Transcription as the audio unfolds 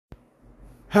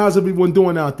How's everyone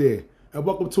doing out there? And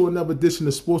welcome to another edition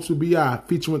of Sports with BI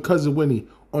featuring Cousin Winnie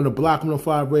on the Block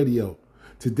 105 Radio.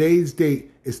 Today's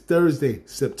date is Thursday,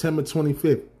 September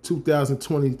 25th,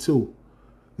 2022.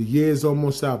 The year is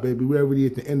almost out, baby. We're already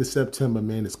at the end of September,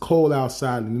 man. It's cold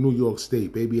outside in New York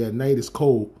State, baby. At night it's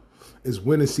cold. It's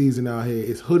winter season out here.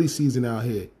 It's hoodie season out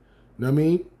here. You know what I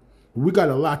mean? We got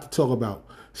a lot to talk about.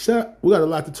 We got a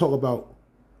lot to talk about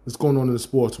what's going on in the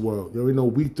sports world. You already know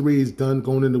week 3 is done,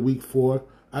 going into week 4.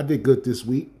 I did good this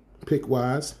week,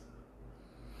 pick-wise.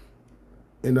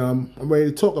 And I'm ready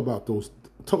to talk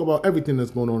about everything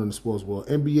that's going on in the sports world.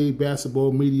 NBA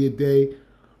basketball, media day.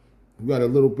 We got a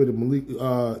little bit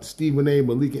of Stephen A.,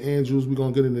 Malika Andrews. We're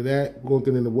going to get into that. We're going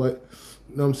to get into what,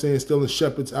 you know what I'm saying, Sterling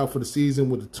Shepard's out for the season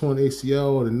with the torn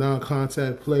ACL or the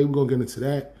non-contact play. We're going to get into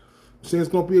that. I'm saying it's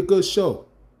going to be a good show.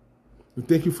 And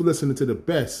thank you for listening to the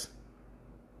best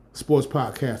sports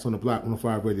podcast on the Block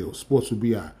 105 Radio, Sports with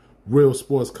BI. Real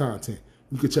sports content.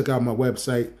 You can check out my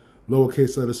website,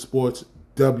 lowercase letter sports,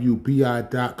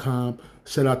 WBI.com.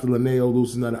 Shout out to Linneo,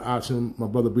 losing another option. My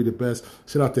brother be the best.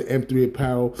 Shout out to M3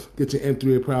 Apparel. Get your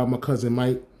M3 Apparel. My cousin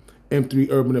Mike. M3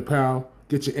 Urban Apparel.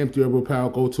 Get your M3 Urban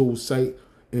Apparel. Go to his site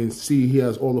and see he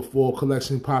has all the fall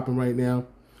collection popping right now.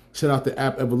 Shout out to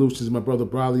App Evolutions, my brother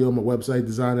Braulio, my website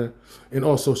designer. And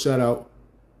also shout out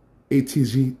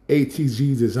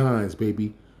ATG Designs,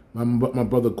 baby. My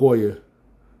brother Goya.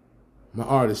 My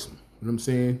artist, you know what I'm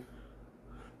saying?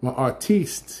 My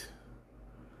artiste,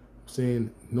 I'm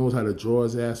saying, knows how to draw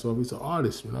his ass off. He's an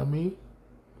artist, you know what I mean?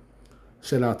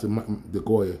 Shout out to the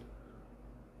Goya.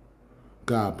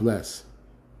 God bless.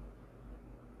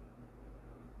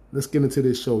 Let's get into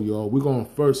this show, y'all. We're gonna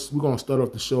start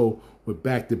off the show with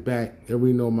back-to-back.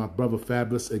 Everybody know my brother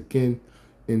Fabulous again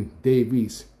and Dave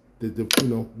East. We're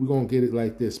gonna get it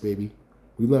like this, baby.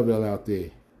 We love y'all out there.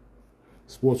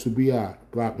 Sports with BI,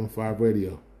 Block 105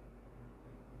 Radio.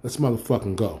 Let's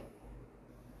motherfucking go.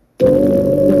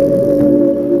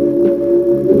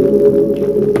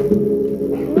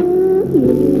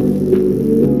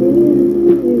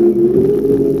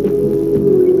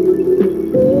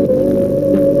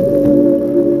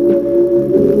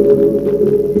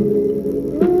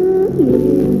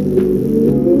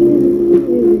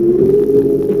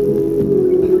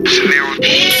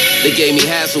 They gave me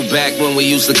hassle back when we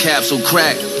used to capsule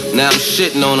crack. Now I'm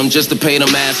shitting on them just to pay them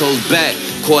assholes back.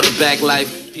 Quarterback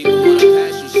life. People wanna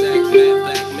pass you sacks. Matt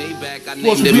Black, Maybach. I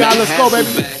named it Matt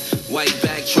Hasselback. White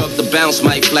back truck, the bounce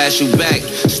might flash you back.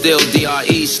 Still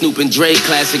DRE, Snoop and Dre,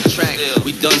 classic track.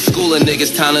 We done schooling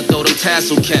niggas, time to throw them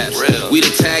tassel caps. We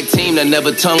the tag team that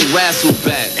never tongue wrestle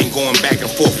back. Ain't going back and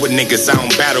forth with niggas, I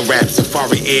don't battle rap.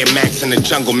 Safari Air Max in the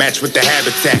jungle, match with the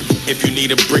habitat. If you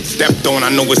need a brick stepped on, I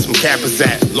know where some cappers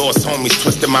at. Lost homies,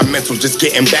 twisted my mental, just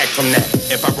getting back from that.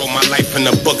 If I wrote my life in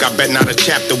a book, I bet not a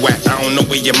chapter whack. I don't know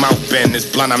where your mouth been, it's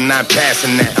blunt, I'm not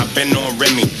passing that. I've been on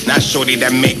Remy, not shorty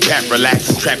that make Pat relax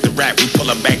and trap the rap. We pull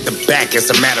her back to back,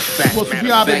 as a matter of fact.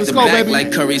 Back to back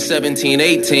like Curry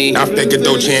 17-18. I figured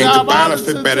Dolce & Gabbana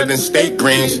fit better than steak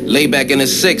greens. Lay back in the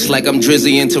 6 like I'm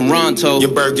Drizzy in Toronto. Your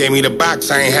bird gave me the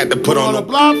box, I ain't had to put on a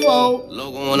blindfold.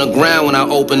 Logo on the ground when I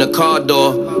open the car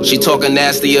door. She talking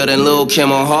nastier than Lil'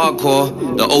 Kim on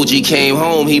Hardcore. The OG came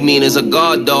home, he mean as a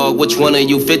guard dog. Which one of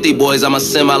you 50 boys I'ma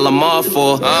send my Lamar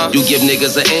for? You give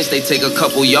niggas an inch, they take a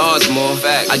couple yards more.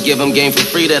 I give them game for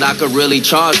free that I could really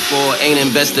charge for. Ain't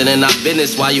invested in our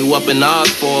business, why you up in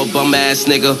odds for? Bum ass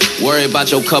nigga, worry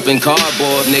about your cup and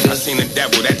cardboard, nigga. I seen the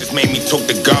devil, that just made me talk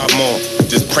to God more.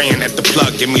 Just praying at the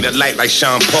plug, give me the light like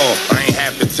Sean Paul. I ain't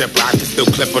half the tipper, I can still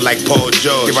clip her like Paul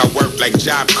George. Give I work like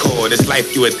Job Corps, this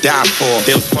life you would die for.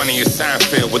 Feels funny as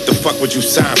Seinfeld, what the fuck would you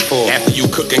sign for? After you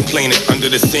cook and clean it, under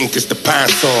the sink it's the pine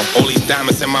saw. All these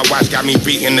diamonds in my watch got me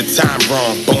reading the time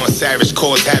wrong. Born savage,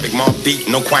 cause havoc, mob deep,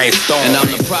 no quiet storm. And I'm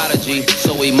the prodigy,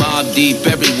 so we mob deep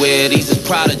everywhere. These is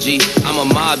prodigy, I'm a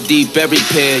mob deep every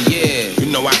pair, yeah. You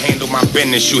know I handle my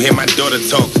business, you hear my daughter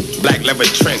talk. Black leather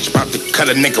trench, about to cut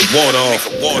a nigga water off.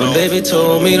 My baby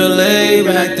told me to lay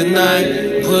back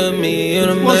tonight, put me in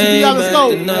a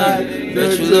Maybach tonight.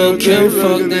 Bet you Lil' Kim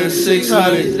fucked in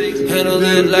 600, handle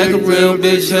it like a real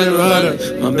bitch, had a hunter.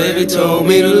 My baby told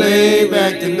me to lay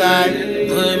back tonight,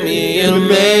 put me in a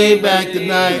Maybach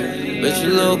tonight. Bet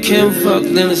you Lil' Kim fucked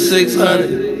in a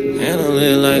 600, handle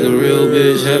it like a real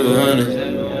bitch, have a hunter.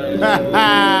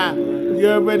 You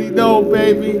already know,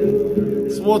 baby.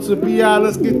 Sports with BI,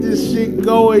 let's get this shit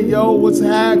going, yo. What's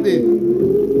happening?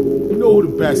 You know who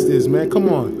the best is, man. Come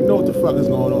on. You know what the fuck is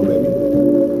going on, baby.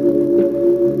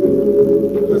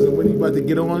 Listen, when you about to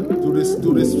get on, do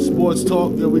this sports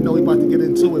talk, yo, we know we about to get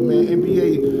into it, man.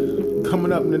 NBA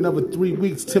coming up in another 3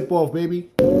 weeks. Tip off, baby.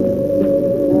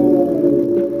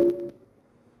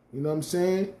 what I'm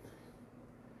saying?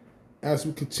 As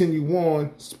we continue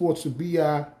on, Sports with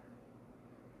B.I.,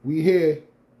 we here.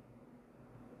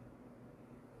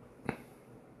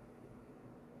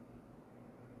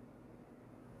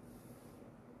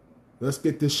 Let's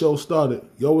get this show started.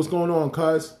 Yo, what's going on,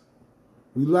 cuz?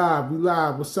 We live.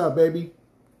 What's up, baby?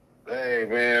 Hey,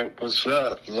 man. What's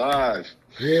up? Live.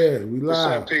 Yeah, we live. What's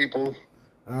up, people?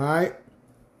 All right.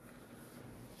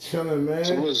 Chilling, man.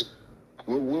 So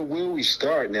where we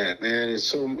starting at, man? It's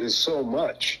so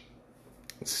much.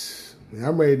 Man,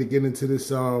 I'm ready to get into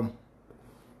this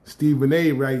Stephen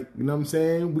A. right? You know what I'm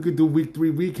saying? We could do week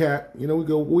 3 recap. You know,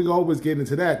 we always get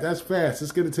into that. That's fast.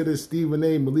 Let's get into this Stephen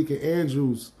A. Malika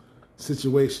Andrews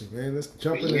situation, man. Let's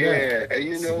jump into that. Yeah, and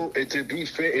you know, to be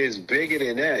fair, it's bigger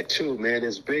than that too, man.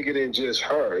 It's bigger than just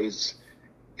her. It's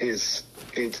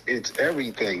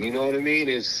everything. You know what I mean?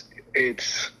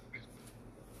 It's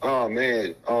oh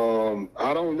man.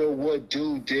 I don't know what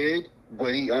dude did,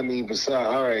 but besides,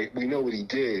 all right, we know what he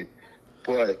did,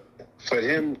 but for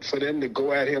them to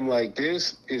go at him like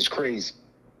this is crazy.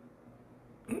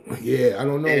 Yeah, I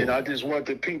don't know. And I just want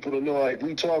the people to know, like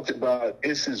we talked about,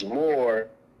 this is more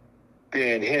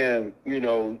than him,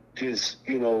 just,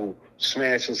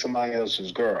 smashing somebody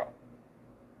else's girl.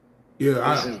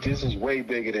 Yeah, this is way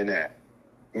bigger than that.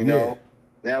 You know?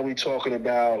 Now we talking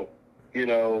about,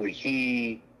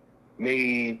 he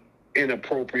made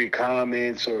inappropriate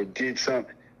comments or did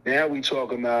something. Now we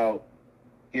talking about,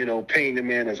 painting the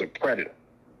man as a predator.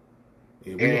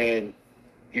 Yeah, and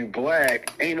you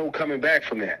black, ain't no coming back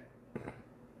from that.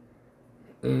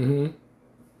 Mm-hmm.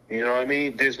 You know what I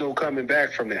mean? There's no coming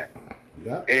back from that.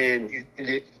 Yeah. And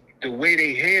the way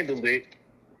they handled it,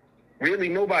 really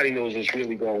nobody knows what's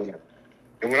really going on.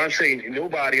 And when I say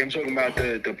nobody, I'm talking about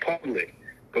the public.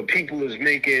 But people is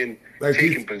taking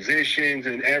positions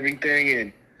and everything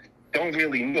and don't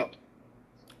really know.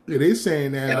 Yeah, they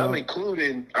saying that. And I'm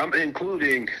including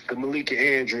the Malika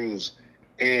Andrews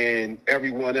and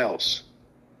everyone else.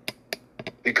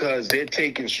 Because they're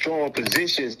taking strong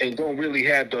positions and don't really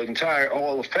have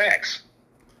all the facts.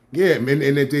 Yeah, and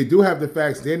if they do have the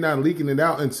facts, they're not leaking it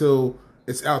out until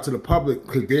it's out to the public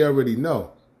because they already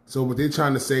know. So what they're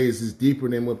trying to say is it's deeper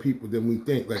than we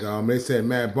think. Like they said,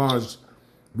 Matt Barnes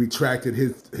retracted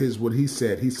his what he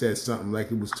said. He said something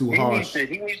like it was too harsh.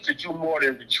 He needs to do more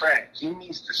than retract. He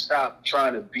needs to stop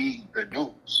trying to be the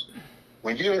news.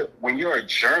 When you're a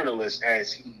journalist,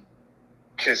 as he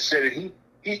considered,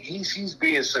 he's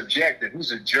being subjective.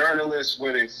 He's a journalist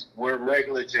when we're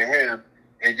regular to him,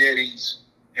 and then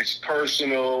it's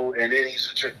personal, and then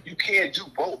you can't do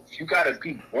both. You got to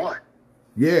be one.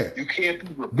 Yeah. You can't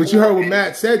be. But you heard what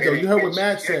Matt said, though. You heard what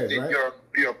Matt said, right?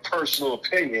 Your personal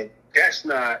opinion. That's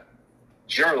not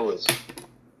journalism.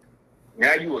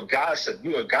 Now you a gossip.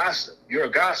 You're a gossip. You're a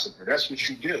gossiper. That's what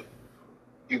you do.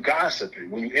 You gossiping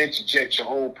when you interject your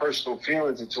own personal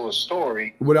feelings into a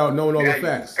story without knowing all the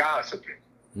facts. Gossiping.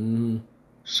 Mm-hmm.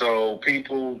 So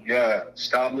people,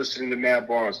 stop listening to Matt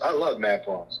Barnes. I love Matt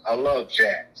Barnes. I love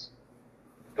jazz.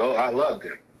 Though I love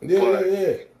them.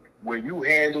 Yeah. When you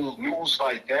handle news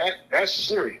like that, that's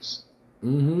serious.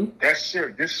 Mm-hmm. That's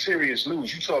serious. This is serious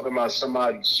news. You talking about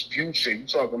somebody's future. You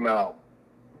talking about,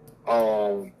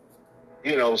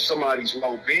 somebody's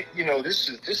well-being. This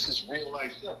is real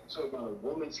life stuff. You talking about a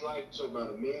woman's life. You talking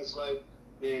about a man's life.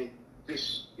 And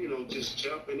just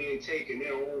jumping in, taking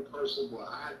their own personal, what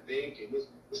I think, and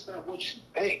it's not what you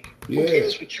think. Yeah. Who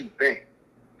cares what you think?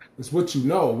 It's what you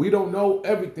know. We don't know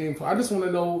everything. I just want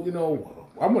to know,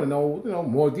 I want to know,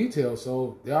 more details.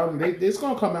 So it's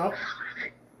going to come out.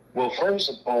 Well, first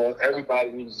of all,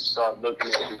 everybody needs to start looking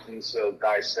at the detail,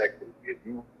 dissecting. If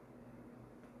you,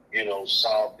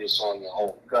 solve this on your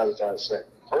own, you got to dissect.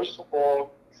 First of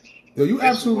all, yo, you're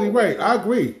absolutely right. I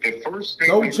agree. The first thing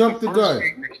don't jump the gun.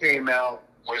 That came out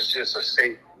was just a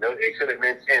statement. No, it could have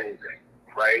meant anything,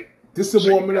 right? Just to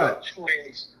warm it up. 2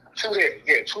 days. 2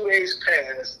 days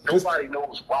passed. Nobody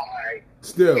knows why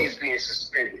he's being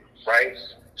suspended, right?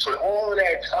 So all of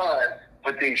that time,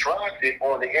 but they dropped it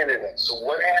on the internet. So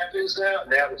what happens now?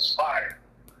 Now it's fired.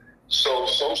 So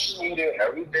social media,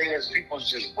 everything is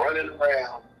people's just running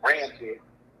around, rampant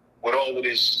with all of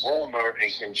this rumor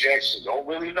and conjecture. Don't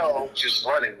really know, just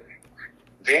running with it.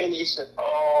 Then he said,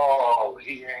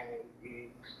 he had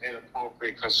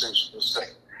inappropriate consensual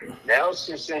sex. Now it's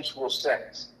consensual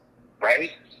sex,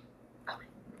 right?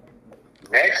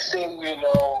 Next thing you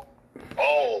know,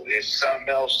 there's something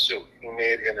else too. He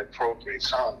made inappropriate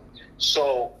comment.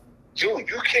 So, dude,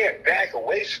 you can't back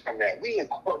away from that. We in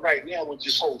court right now with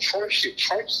this whole Trump shit.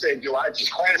 Trump said, I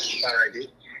just classified it.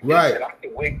 Right. He said, I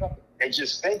can wake up and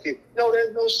just thinking, no,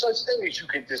 there's no such thing as you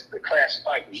can just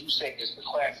declassify, because you say it's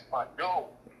declassified. No,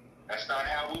 that's not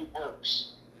how it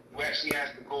works. You actually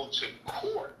have to go to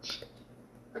court.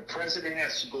 The president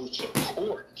has to go to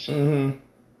court to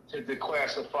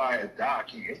declassify a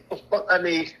document. I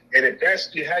mean, and if that's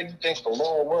how you think the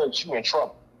law works, you in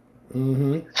trouble.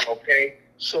 Okay?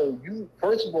 So you,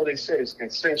 first of all, they said it's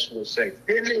consensual sex.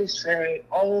 Then they said,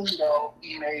 oh no,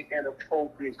 he made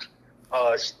inappropriate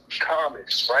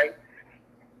comments, right?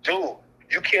 Dude,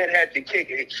 you can't have the kick.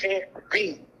 It can't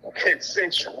be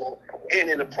consensual and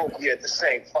inappropriate at the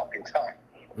same fucking time.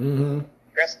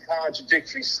 That's a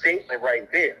contradictory statement right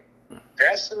there.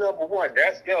 That's the number one.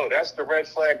 That's the red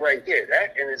flag right there.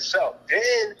 That in itself.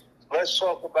 Then let's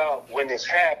talk about when this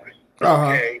happened.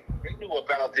 Okay, you knew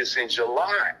about this in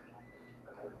July.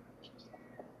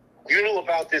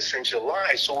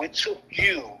 So it took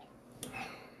you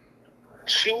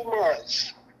 2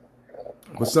 months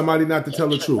for somebody not to tell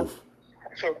the truth.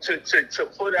 To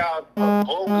put out a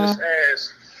bogus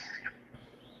ass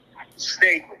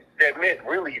statement that meant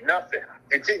really nothing.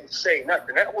 It didn't say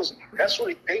nothing. That's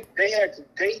what they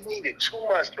needed 2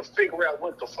 months to figure out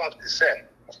what the fuck to say.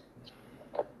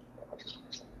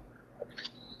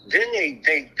 Then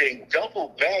they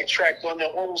double backtracked on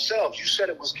their own selves. You said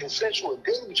it was consensual.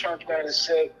 Then you turned around and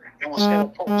said it was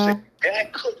inappropriate.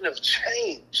 That couldn't have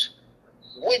changed.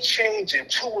 What changed in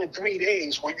 2 and 3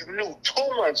 days when you knew 2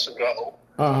 months ago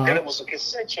that it was a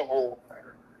consensual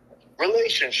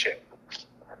relationship?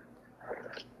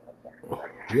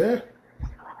 Yeah.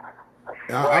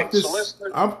 Right.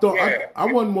 I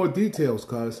want more details,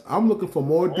 cuz. I'm looking for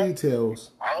more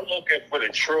details. I'm looking for the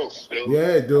truth, dude.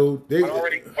 Yeah, dude.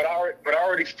 But I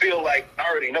already feel like I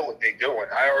already know what they're doing.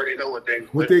 I already know what they're doing.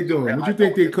 What you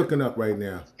think they're cooking up right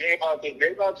now? They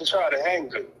about to try to hang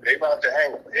dude. They about to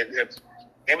hang him.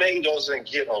 If MA doesn't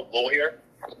get a lawyer,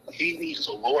 he needs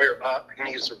a lawyer up. He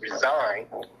needs to resign.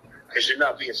 Because you're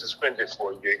not being suspended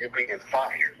for a year. You're being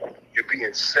fired. You're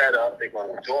being set up. They're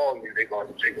going to dog you. They're going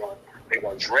to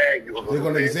drag you a little bit. They're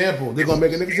going to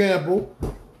make an example.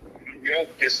 Yeah,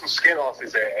 get some skin off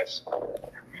his ass.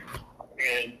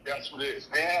 And that's what it is.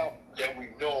 Now that we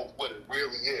know what it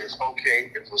really is, okay,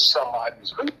 it was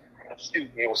somebody's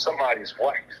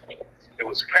wife. It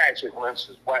was Patrick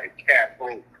Lynch's wife,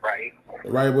 Kathleen, right?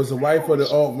 Right, it was the wife of the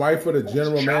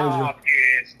general manager.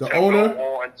 The owner?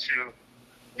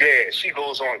 She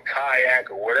goes on Kayak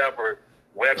or whatever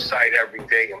website every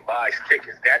day and buys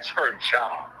tickets. That's her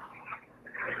job.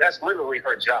 That's literally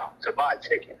her job, to buy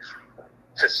tickets,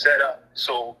 to set up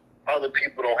so other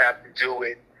people don't have to do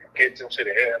it, get them to the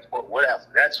airport, whatever.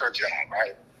 That's her job,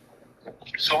 right?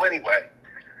 So anyway,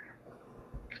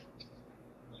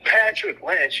 Patrick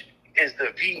Lynch is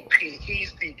the VP.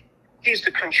 He's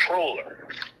the controller.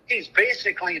 He's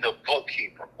basically the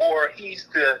bookkeeper, or he's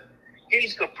the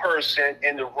person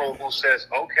in the room who says,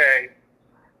 okay,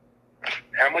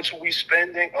 how much are we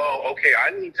spending? Oh, okay,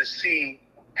 I need to see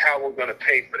how we're going to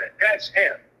pay for that. That's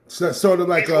him. So, sort of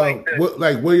like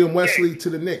William Wesley to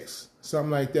the Knicks, something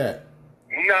like that.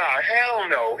 Nah, hell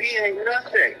no. He ain't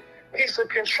nothing. He's a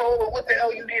controller. What the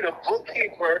hell you need a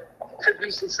bookkeeper to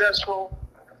be successful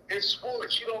in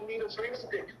sports? You don't need a for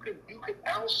anything. You can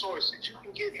outsource it. You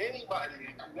can get anybody to do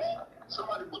that.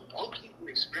 Somebody with bookkeeping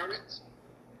experience.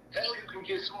 Hell, you can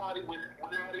get somebody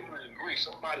without even a degree,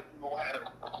 somebody who know how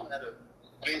to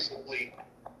basically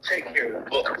take care of the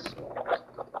books.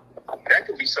 That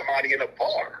could be somebody in a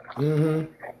bar.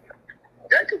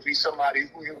 That could be somebody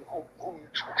who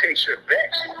takes your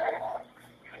bets.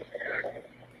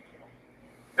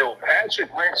 No,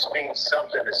 Patrick Lynch means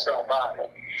something to somebody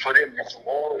for them to do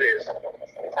all this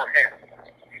for him.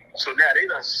 So now they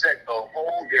done set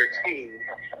their team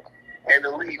and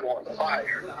the league on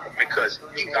fire because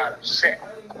he got upset.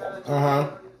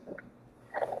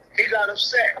 He got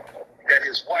upset that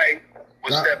his wife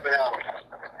was stepping out.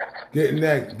 Getting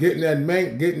that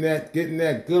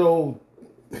good old.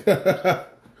 Yeah,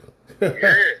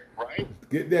 right.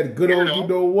 Get that good old, you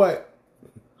know what?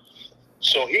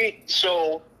 So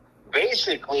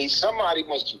basically, somebody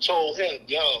must have told him,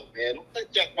 "Yo, man, don't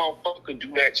let that motherfucker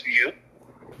do that to you."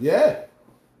 Yeah.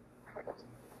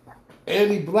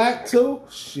 And he black too?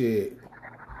 Shit.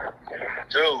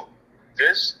 Dude,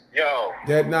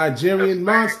 that Nigerian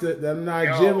monster, that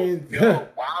Nigerian.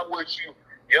 Why would you?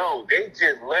 They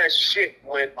did less shit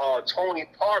when Tony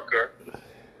Parker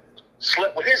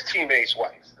slept with his teammate's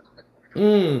wife.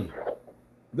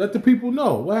 Let the people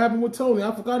know. What happened with Tony?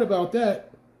 I forgot about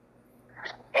that.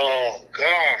 Oh,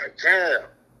 God damn.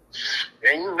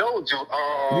 And dude.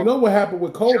 You know what happened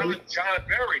with Kobe? John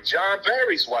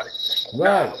Barry's wife.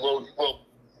 Right.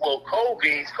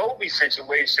 Kobe's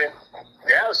situation,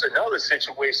 that was another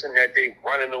situation that they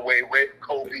running away with.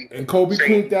 Kobe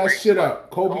cleaned that shit up.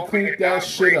 Kobe cleaned that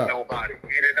shit up. Nobody.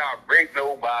 He did not break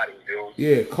nobody, dude.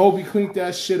 Yeah, Kobe cleaned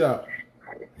that shit up.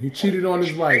 He cheated on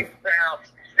his wife.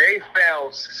 They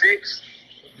found 6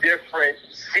 different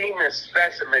semen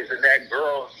specimens in that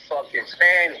girl's fucking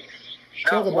panties.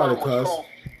 Talk about it, cuz.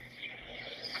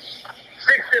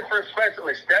 6 different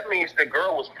specimens. That means the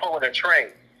girl was pulling a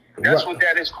train. That's what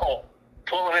that is called.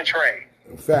 Pulling a train.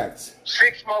 Facts.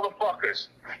 6 motherfuckers.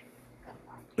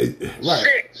 Right.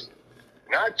 6.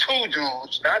 Not 2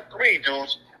 dudes, not 3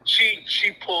 dudes.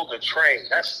 She pulled a train.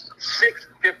 That's 6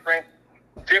 different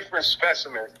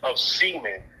specimens of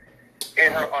semen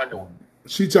in her underwear.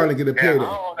 She trying to get a payday. I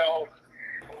don't know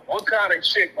what kind of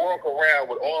chick walk around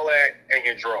with all that in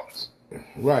your drawers.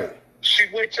 Right. She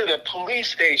went to the police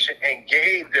station and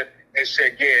gave them and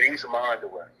said, "Yeah, these are my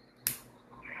underwear."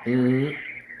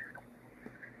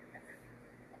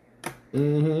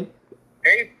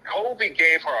 Kobe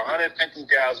gave her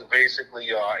 $150,000, basically.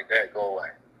 That go away.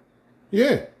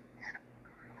 Yeah.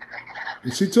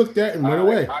 And she took that and went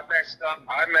away. I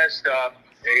messed up.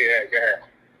 Yeah, go ahead.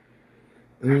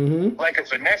 Like if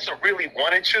Vanessa really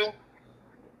wanted to,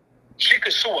 she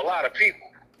could sue a lot of people.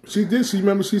 She did. She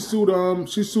remember she sued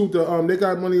the they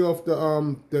got money off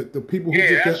the people who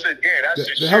did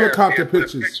the helicopter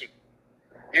pictures.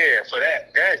 Yeah, so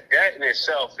that in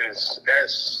itself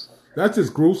that's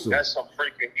just gruesome. That's some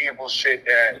freaking evil shit.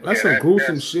 That's some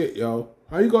gruesome shit, yo.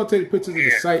 How you gonna take pictures of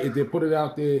the site and then put it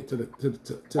out there to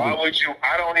Why would you?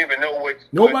 I don't even know what.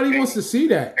 Nobody wants to see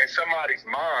that. In somebody's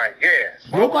mind, yeah.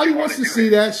 Nobody wants to see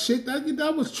that shit.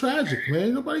 That was tragic,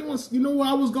 man. Nobody wants. You know where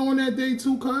I was going that day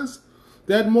too, cuz?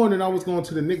 That morning I was going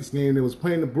to the Knicks game. They was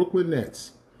playing the Brooklyn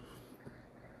Nets,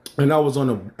 and I was on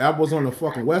the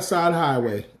fucking West Side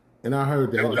Highway, and I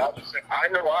heard that. Dude, I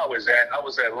know I was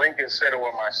at Lincoln Center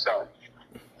with my son,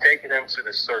 taking him to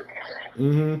the circus.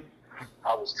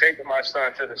 I was taking my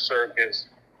son to the circus.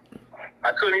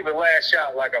 I couldn't even lash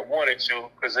out like I wanted to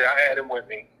because I had him with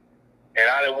me, and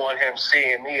I didn't want him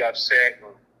seeing me upset,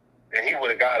 and he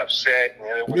would have got upset,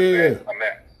 and it would have been a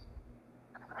mess.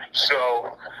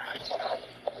 So,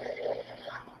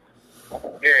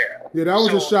 yeah, that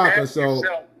was a shocker. So,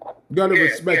 you gotta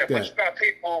respect that. But you got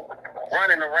people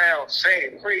running around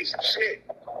saying crazy shit.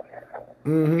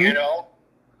 You know,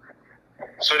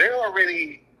 so they're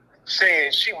already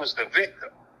saying she was the victim.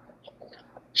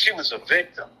 She was a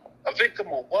victim. A victim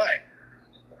of what?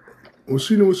 Well,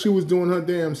 she knew what she was doing her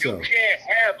damn self. You can't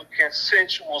have a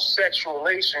consensual sexual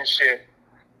relationship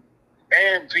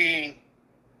and be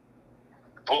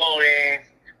bullied,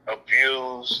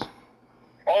 abused,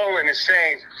 all in the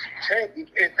same.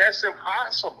 That's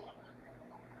impossible.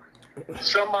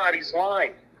 Somebody's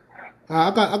lying.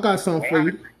 I got something for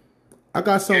you. I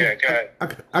got something. Yeah,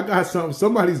 I got something.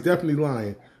 Somebody's definitely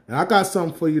lying. And I got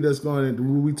something for you that's going to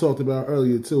we talked about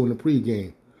earlier too in the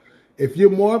pregame. If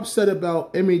you're more upset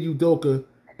about Ime Udoka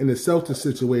in the Celtics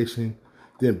situation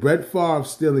than Brett Favre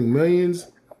stealing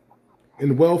millions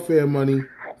in welfare money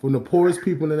from the poorest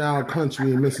people in our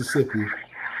country in Mississippi,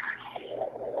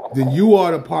 then you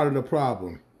are the part of the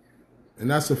problem. And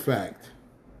that's a fact.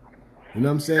 You know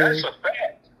what I'm saying? That's a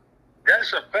fact.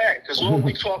 That's a fact. Because what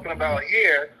we're talking about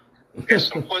here is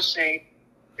some pussy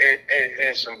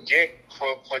and some dick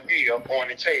for D up on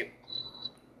the table.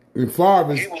 And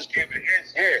Favre he was giving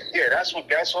his,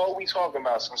 that's all we talking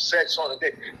about, some sex on the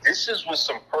dick. This is with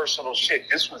some personal shit.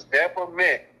 This was never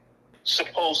meant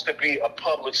supposed to be a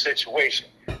public situation.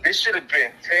 This should have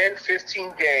been 10,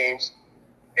 15 games,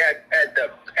 at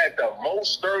the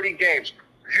most 30 games.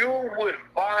 You would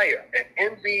fire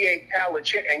an NBA caliber,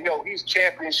 and he's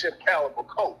championship caliber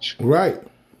coach. Right.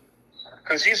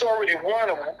 Because he's already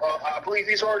won I believe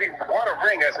he's already won a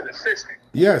ring as an assistant.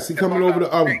 Yes, he's coming over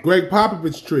the Greg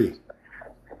Popovich tree.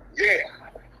 Yeah.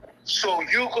 So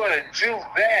you're going to do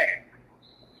that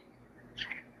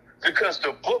because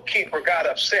the bookkeeper got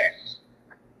upset.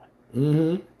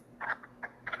 And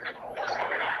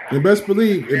best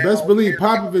believe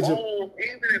Popovich.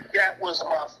 Even if that was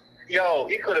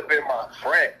he could have been my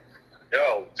friend.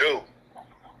 Dude,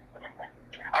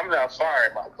 I'm not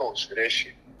firing my coach for this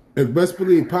shit. And best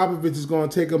believe Popovich is going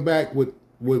to take him back with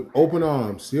open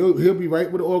arms. He'll be right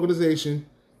with the organization.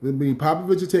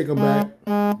 Popovich will take him back.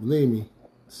 Believe me.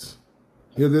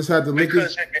 He'll just have to lick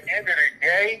his. Because at the end of the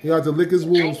day, he'll have to lick his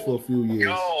wounds for a few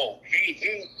years.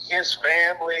 His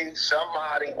family,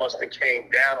 somebody must have came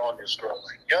down on this girl.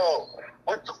 Like,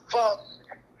 what the fuck?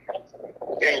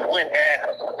 And went at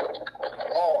her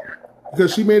hard.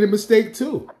 Because she made a mistake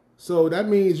too. So that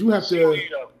means you have to. She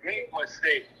made a big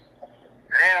mistake.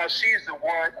 Now she's the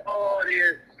one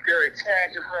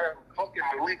imagine her fucking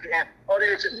Malika and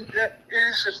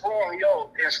it's just wrong,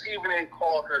 yo. And Stephen A.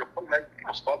 called her to put like,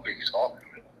 what the fuck are you talking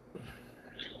about?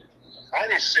 I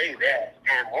didn't say that.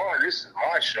 And Lauren, this is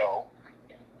my show.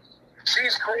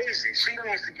 She's crazy. She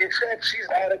needs to get checked. She's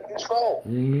out of control.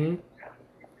 Mm-hmm.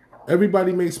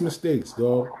 Everybody makes mistakes,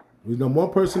 dog. There's not one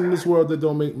person in this world that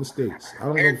don't make mistakes. I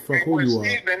don't know fuck who you are.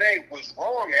 Stephen A. was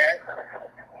wrong at,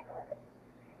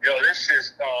 yo, this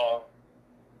is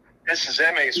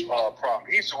M.A.'s problem.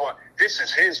 He's the one. This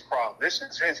is his problem. This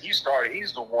is his. He started.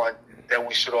 He's the one that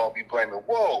we should all be blaming.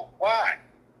 Whoa, why?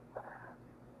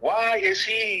 Why is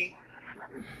he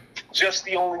just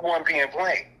the only one being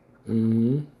blamed?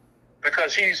 Mm-hmm.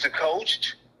 Because he's the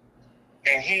coach,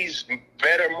 and he's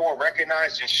better, more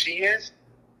recognized than she is.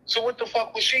 So what the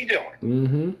fuck was she doing?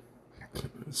 Mm-hmm.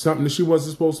 Something that she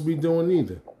wasn't supposed to be doing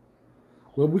either.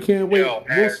 Well, we can't wait.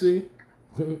 We'll see.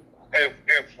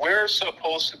 If we're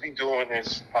supposed to be doing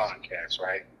this podcast,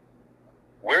 right?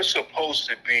 We're supposed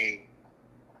to be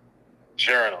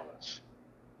journalists.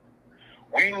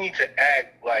 We need to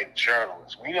act like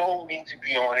journalists. We don't need to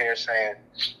be on here saying,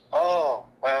 oh,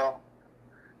 well,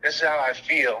 this is how I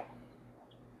feel.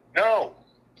 No.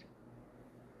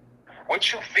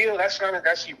 What you feel, that's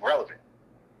irrelevant.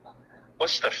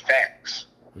 What's the facts?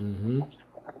 Mm-hmm.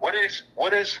 What are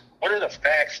the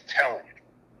facts telling you?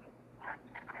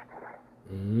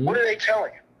 Mm-hmm. What are they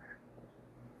telling you?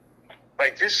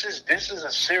 Like, this is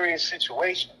a serious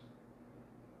situation.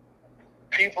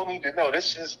 People need to know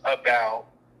this is about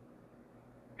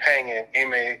hanging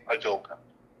Ime Udoka.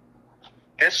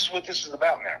 This is what this is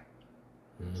about now.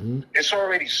 Mm-hmm. It's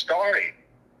already started.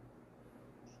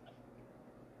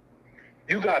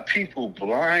 You got people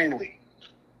blindly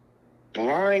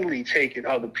taking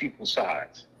other people's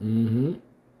sides. Mm-hmm.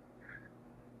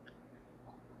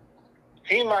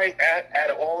 He might, out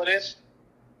of all of this,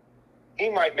 he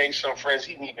might make some friends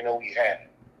he didn't even know he had.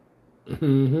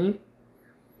 Mm-hmm.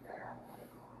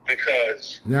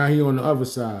 Because now he on the other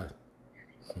side.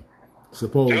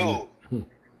 Supposedly. Dude,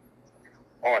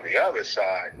 on the other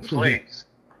side, please.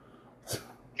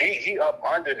 He's up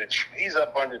under the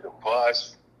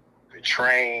bus, the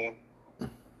train, the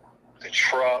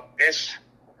truck.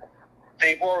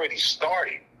 They've already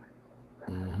started.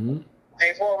 Mm-hmm.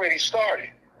 They've already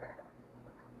started.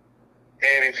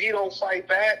 And if he don't fight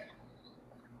back,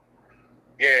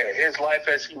 yeah, his life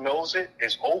as he knows it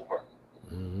is over.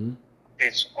 Mm-hmm.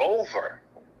 It's over.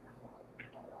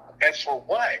 And for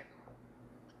what?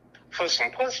 For some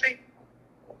pussy?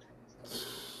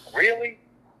 Really?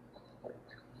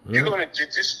 Yeah.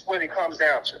 This is what it comes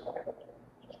down to.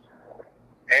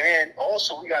 And then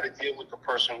also we got to deal with the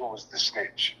person who was the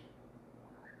snitch.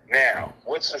 Now,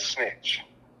 what's a snitch?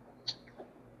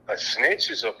 A snitch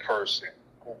is a person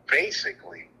who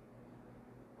basically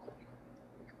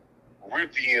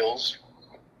reveals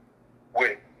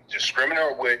with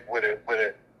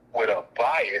a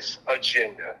bias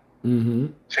agenda Mm-hmm.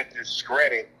 to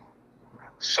discredit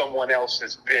someone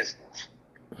else's business.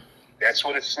 That's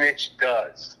what a snitch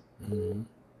does. Mm-hmm.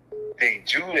 They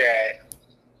do that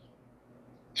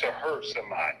to hurt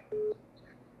somebody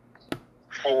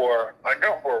for a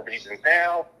number of reasons.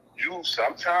 Now,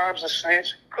 sometimes a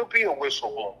snitch could be a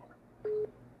whistleblower.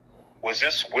 Was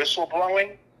this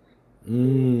whistleblowing?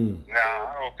 Mm. Nah,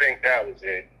 I don't think that was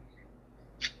it.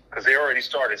 Because they already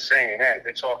started saying that.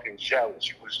 They're talking jealous.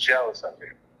 You was jealous of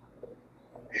it.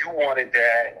 You wanted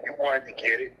that. You wanted to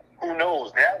get it. Who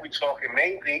knows? Now we're talking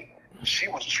maybe she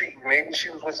was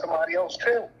with somebody else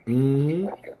too. Mm-hmm.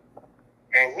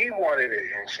 And he wanted it.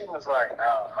 And she was like,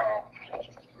 no,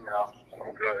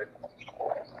 I'm good.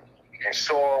 And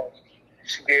so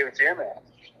she gave it to him.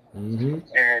 Mm-hmm.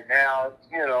 And now,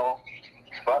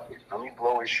 fuck it. Let me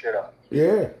blow his shit up.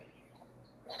 Yeah.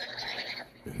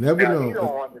 Never now, know. He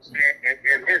don't understand.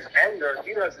 In his anger,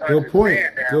 he doesn't Good point.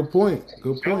 understand now. Good point.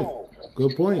 Good point.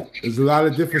 Good point. There's a lot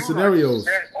of different scenarios.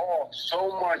 Set off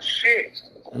so much shit.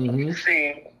 Mm-hmm.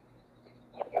 See,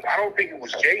 I don't think it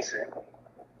was Jason.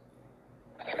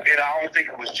 And I don't think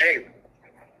it was Jalen.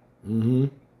 Mm-hmm.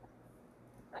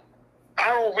 I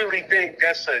don't really think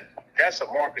that's a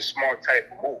Marcus Smart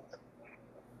type of move.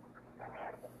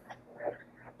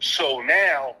 So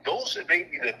now, those are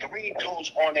maybe the three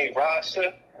dudes on a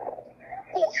roster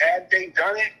who, had they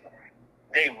done it,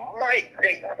 they might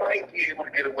be able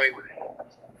to get away with it.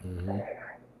 Mm-hmm.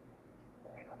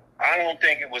 I don't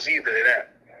think it was either of them.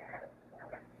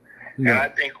 No. And I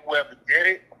think whoever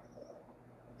did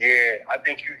it, I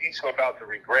think he's about to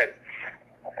regret it.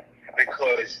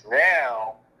 Because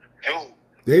now, dude.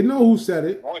 They know who said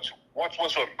it.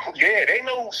 They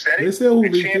know who said it. They said who the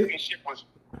leaked championship it.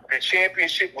 The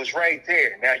championship was right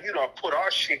there. Now you don't put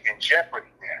our shit in jeopardy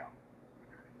now.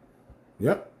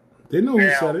 Yep. They know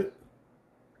who said it.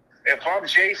 If I'm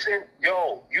Jason,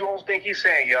 yo, you don't think he's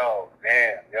saying, yo,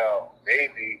 damn, yo,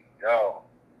 maybe, yo,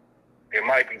 it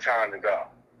might be time to go.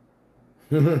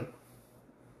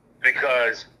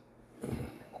 Because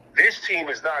this team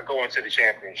is not going to the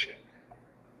championship.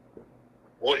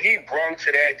 What he brought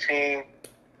to that team,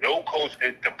 no coach,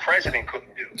 the president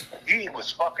couldn't do. He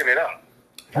was fucking it up.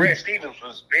 Brad Stevens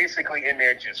was basically in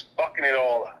there just fucking it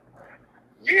all up.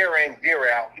 Year in,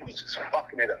 year out, he was just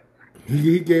fucking it up.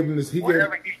 He gave him this.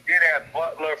 Whatever he did at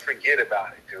Butler, forget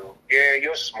about it, dude. Yeah,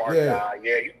 you're a smart guy.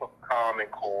 Yeah, you look calm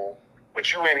and cool.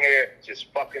 But you in here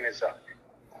just fucking this up.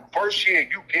 First year,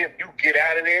 you get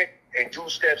out of there and 2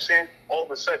 steps in, all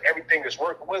of a sudden everything is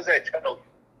working. What does that tell you?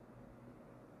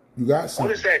 You got something.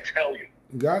 What does that tell you?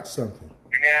 You got something.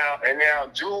 Now,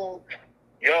 dude,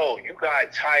 yo, you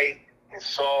got tight and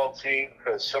salty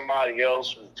because somebody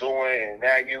else was doing, and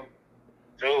now you,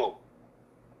 dude,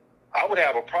 I would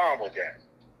have a problem with that.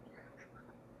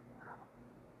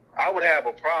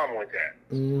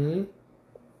 Mm-hmm.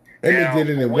 And now, he did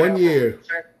it in 1 year.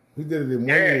 He did it in 1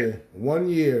 year. 1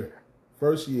 year.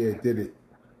 First year, did it.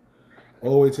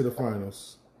 All the way to the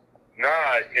finals.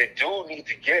 Nah, the dude needs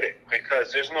to get it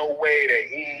because there's no way that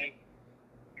he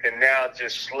can now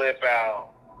just slip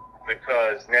out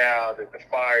because now that the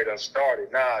fire done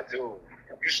started. Nah, dude,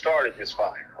 you started this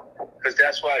fire. Because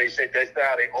that's why they said that's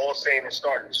how they all saying it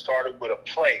started. It started with a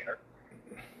player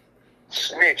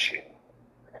snitching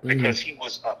because he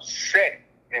was upset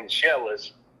and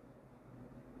jealous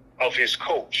of his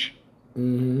coach.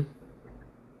 Mm-hmm.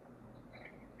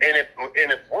 And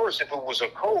if worse, if it was a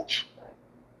coach,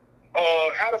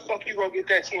 how the fuck you gonna get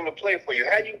that team to play for you?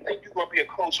 How do you think you're gonna be a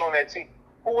coach on that team?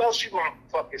 Who else you gonna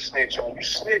fucking snitch on? You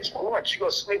snitch once, you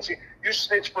gonna snitch. You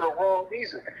snitch for the wrong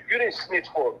reason. You didn't snitch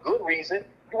for a good reason.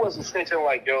 You wasn't snitching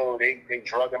like, yo, they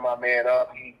drugging my man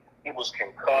up. He was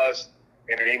concussed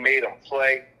and they made him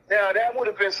play. Now that would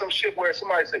have been some shit where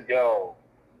somebody said, yo,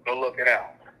 go looking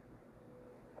out.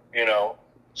 You know,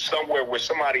 somewhere where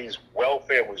somebody's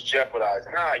welfare was jeopardized.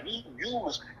 Nah, you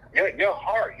was your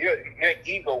heart, your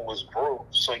ego was bruised,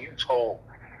 so you told.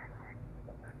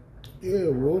 Yeah,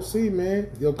 we'll see,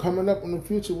 man. Yo, coming up in the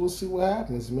future, we'll see what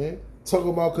happens, man. Talk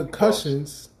about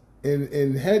concussions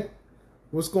and head.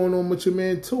 What's going on with your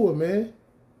man Tua, man?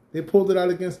 They pulled it out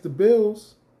against the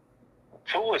Bills.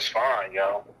 Tua's fine,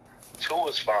 yo.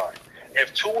 Tua's fine.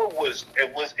 If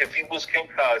he was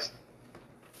concussed,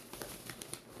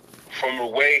 from the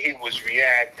way he was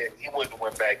reacting, he wouldn't have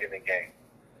went back in the game.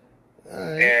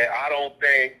 Right. And I don't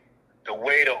think the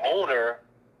way the owner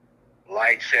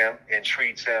likes him and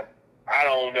treats him, I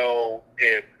don't know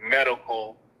if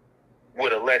medical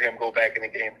would have let him go back in the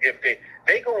game. If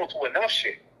they going through enough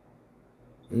shit.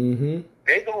 Mm-hmm.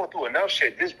 They going through enough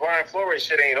shit. This Brian Flores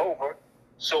shit ain't over.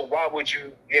 So why would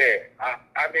you? Yeah,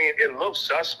 I mean, it looks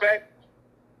suspect.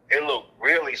 It looked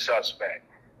really suspect.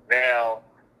 Now,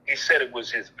 he said it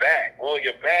was his back. Well,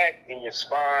 your back and your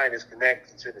spine is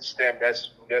connected to the stem.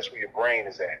 That's where your brain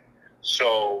is at.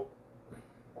 So,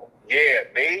 yeah,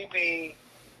 maybe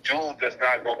dude does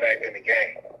not go back in the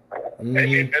game.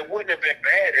 Mm-hmm. It wouldn't have been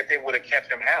bad if they would have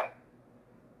kept him out.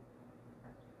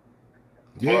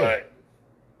 Yeah. But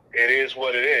it is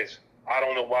what it is. I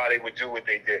don't know why they would do what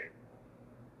they did.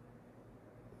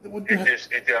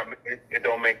 It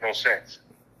don't make no sense.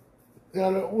 Now,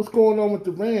 what's going on with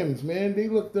the Rams, man? They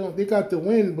got the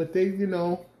win, but they,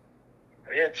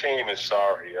 Your team is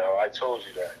sorry, yo. I told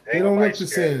you that. They don't look the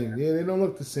same. Yeah, they don't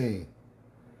look the same.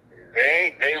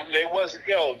 They wasn't,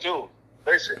 yo, dude.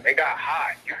 Listen, they got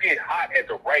hot. You get hot at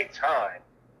the right time.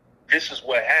 This is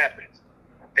what happens.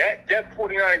 That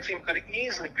 49 team could have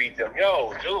easily beat them.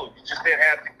 Yo, dude, you just didn't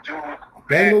have to do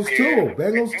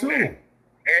Bengals too.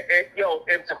 And yo,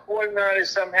 if the 49ers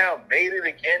somehow made it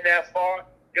again that far,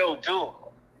 yo, dude,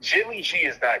 Jimmy G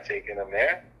is not taking them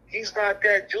there. He's not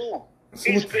that dude.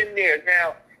 He's been there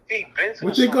now. He's been to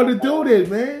what they gonna do then,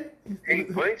 man? He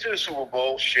went to the Super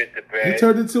Bowl, shit the bed. He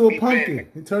turned into a pumpkin.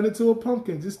 He turned into a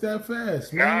pumpkin just that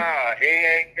fast, man. Nah, he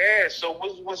ain't there. So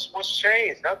what's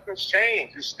changed? Nothing's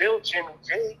changed. It's still Jimmy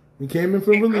G. He came in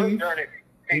for relief.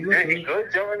 He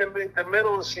good during the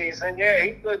middle of the season. Yeah,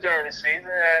 he good during the season.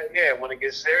 Yeah, when it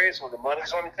gets serious, when the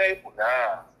money's on the table,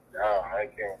 nah, I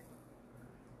can't.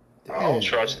 Damn. I don't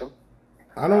trust him.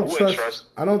 I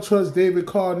don't trust David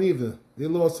Carr neither. They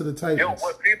lost to the Titans. Yo,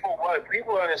 what people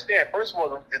understand, first of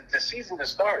all, the season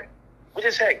just started. We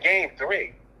just had game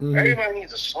 3. Mm-hmm. Everybody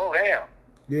needs to slow down.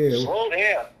 Yeah. Slow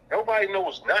down. Nobody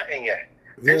knows nothing yet.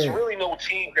 There's really no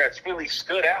team that's really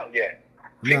stood out yet.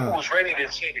 People was ready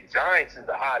to say the Giants is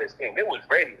the hottest team. They was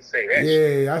ready to say that.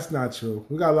 Yeah, that's not true.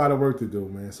 We got a lot of work to do,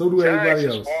 man. So do everybody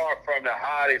else. Giants is far from the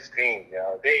hottest team,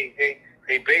 yo.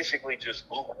 They basically just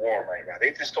lukewarm right now.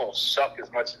 They just don't suck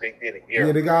as much as they did a year.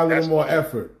 Yeah, they got a little more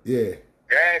effort. Yeah.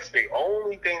 That's the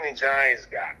only thing the Giants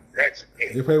got. That's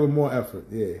it. They play with more effort.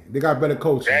 Yeah, they got better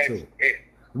coaching too. It.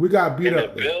 We got beat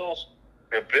up.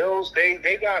 The Bills,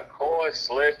 they got caught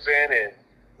slipping and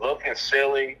looking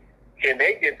silly, and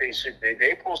they get they shit. They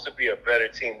supposed to be a better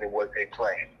team than what they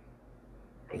playing.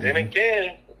 But then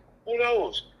again, who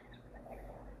knows?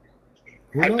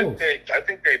 Who knows? I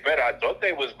think they better. I thought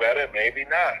they was better. Maybe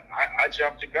not. I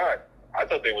jumped the gun. I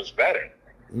thought they was better.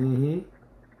 Mm-hmm.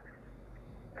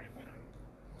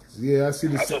 Yeah, I see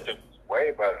the. I thought they was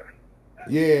way better.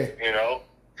 Yeah. You know,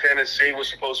 Tennessee was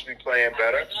supposed to be playing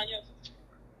better.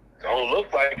 Don't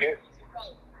look like it.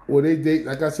 Well, they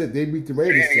like I said, they beat the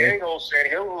Raiders. San Diego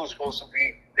was supposed to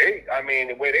be.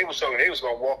 The way they was talking, they was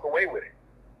going to walk away with it.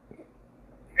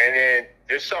 And then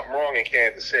there's something wrong in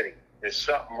Kansas City. There's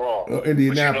something wrong. Oh,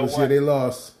 Indianapolis, they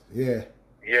lost. Yeah.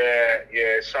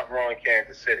 Yeah, something wrong in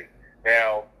Kansas City.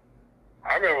 Now,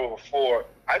 I remember before,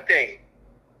 I think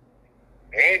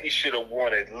Andy should have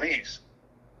won at least.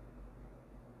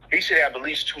 He should have at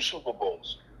least 2 Super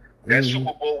Bowls. That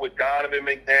Super Bowl with Donovan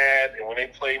McNabb, and when they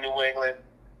played New England.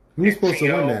 He was supposed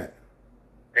to win that.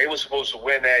 They were supposed to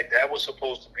win that. That was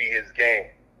supposed to be his game.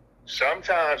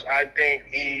 Sometimes I think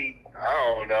he,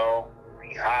 I don't know,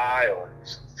 be high or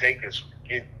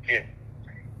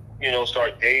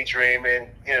start daydreaming,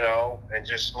 and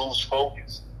just lose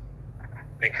focus.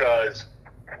 Because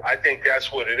I think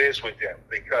that's what it is with them.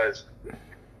 Because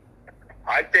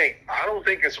I don't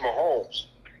think it's Mahomes.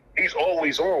 He's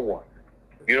always on one.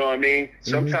 You know what I mean?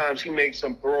 Sometimes he makes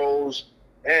some throws,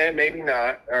 and maybe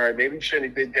not. All right, maybe he shouldn't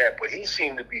have did that. But he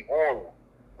seemed to be on one.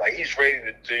 Like he's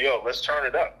ready to let's turn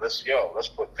it up. Let's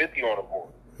put 50 on the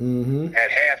board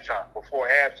at halftime, before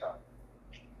halftime.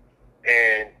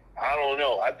 And I don't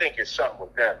know. I think it's something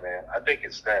with them, man. I think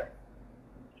it's them.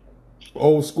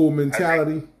 Old school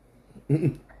mentality.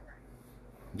 Dude,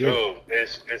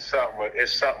 it's something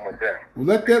with them. Well,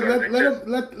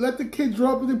 let the kid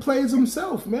draw up the plays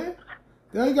himself, man.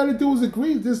 All you got to do is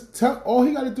agree. All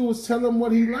he got to do is tell them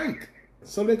what he like,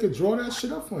 so they could draw that shit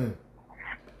up for him.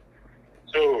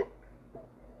 Dude,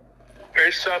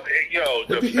 it's something.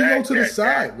 Put the ego to the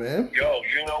side, man.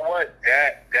 You know what?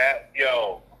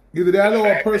 Either that or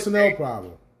a personnel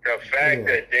problem. The fact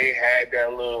that they had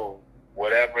that little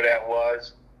whatever that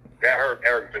was, that hurt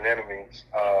Eric Bieniemy's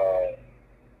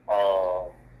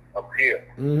appeal.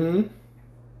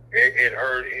 It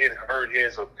hurt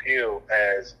his appeal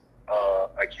as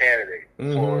a candidate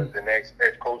for the next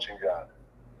head coaching job,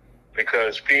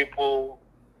 because people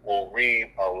will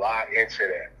read a lot into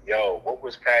that. What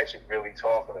was Patrick really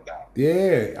talking about?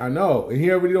 Yeah, I know. And he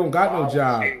already don't got no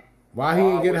job. Why he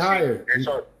ain't get hired?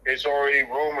 There's already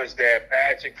rumors that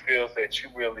Patrick feels that you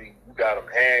got him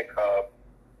handcuffed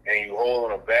and you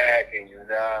holding him back and you're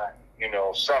not,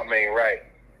 something ain't right.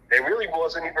 They really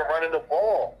wasn't even running the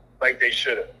ball like they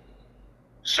should have.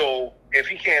 So if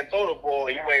he can't throw the ball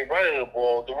and you ain't running the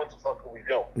ball, then what the fuck are we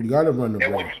doing? You gotta run the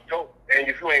ball. And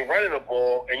if you ain't running the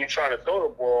ball and you're trying to throw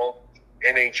the ball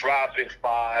and they drop it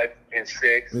 5 and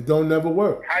 6, it don't never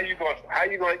work. How you going?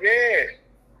 Yeah.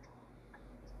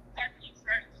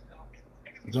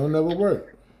 It don't never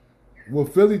work. Well,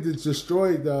 Philly just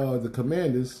destroyed the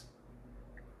Commanders.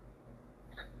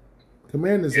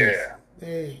 Commanders, yeah.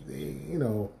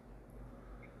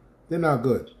 They're not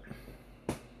good.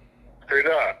 They're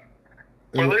not.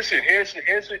 But listen, here's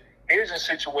a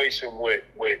situation with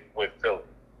Philly,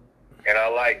 and I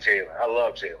like Jalen. I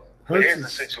love Jalen. Here's the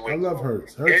situation. I love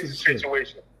Hurts. Here's the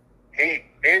situation.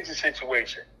 Here's the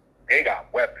situation. They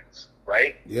got weapons,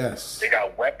 right? Yes. They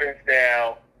got weapons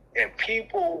now, and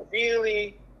people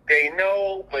really they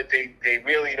know, but they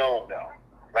really don't know.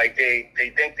 Like they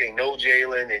think they know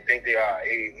Jalen. They think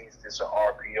he's just an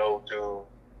RPO dude.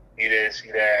 He this,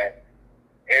 he that.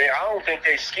 And I don't think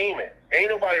they scheming. Ain't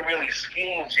nobody really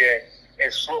schemed yet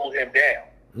and slowed him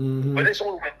down. But it's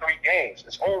only been 3 games.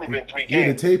 It's only been 3 games. Yeah,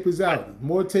 the tape is out.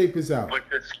 More tape is out.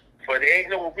 But ain't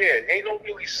no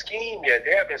really scheme yet.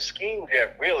 They haven't schemed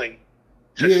yet really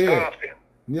to stop him.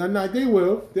 Yeah, no, they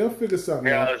will. They'll figure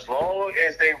something out. Now, as long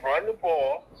as they run the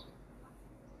ball,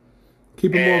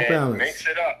 keep him off balance. Mix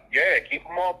it up. Yeah, keep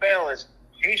him off balance.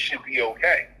 He should be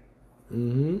okay.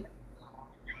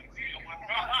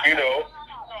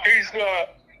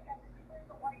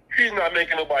 He's not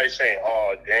making nobody saying,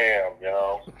 "Oh, damn,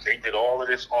 they did all of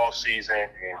this all season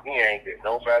and he ain't getting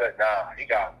no better." Nah, he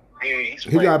got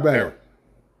better.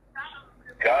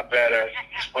 got better.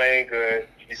 He's playing good.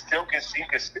 He still can see,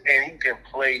 and he can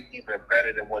play even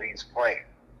better than what he's playing.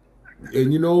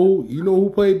 And you know who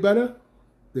played better?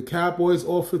 The Cowboys'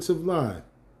 offensive line.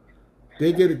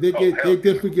 They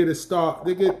definitely get a start.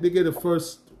 They get a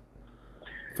first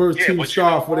team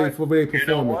star for their performance. You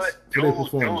know what? Dude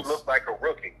looked like a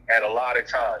rookie at a lot of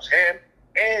times. Him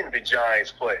and the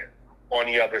Giants player on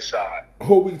the other side.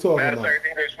 Who we talking Matter about? Matter of fact,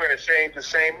 I think they the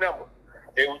same number.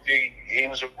 He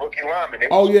was a rookie lineman.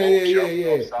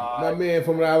 Yeah. My man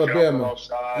from Alabama.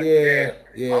 Yeah.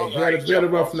 He had a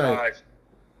rough night.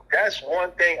 That's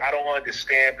one thing I don't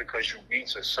understand, because you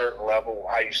reach a certain level,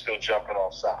 how you still jumping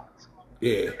off sides.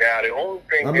 Yeah. Now, the only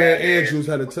thing my man Andrews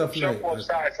had a tough night. Jump off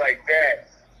sides like that,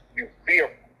 you're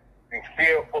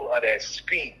fearful of that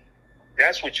speed.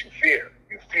 That's what you fear.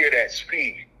 You fear that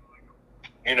speed.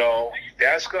 You know,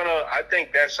 I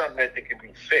think that's something that can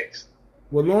be fixed.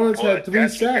 Well, Lawrence had 3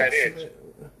 sacks.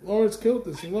 Lawrence killed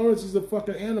us. Lawrence is a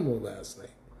fucking animal last night.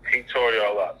 He tore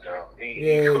y'all up, though.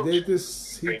 It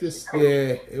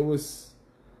was.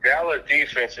 Dallas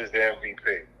defense is the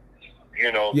MVP.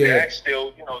 You know,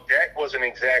 Dak wasn't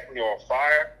exactly on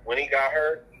fire when he got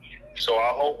hurt. So I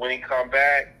hope when he come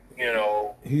back, you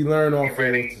know, he learned off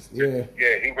ready.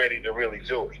 He ready to really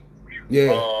do it.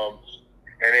 Yeah.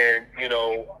 And then, you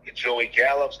know, Joey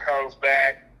Gallup comes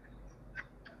back.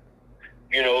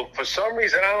 You know, for some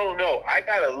reason, I don't know. I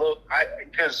gotta look.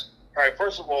 Because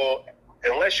first of all,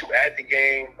 unless you at the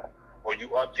game or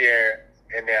you up there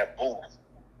in that booth,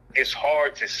 it's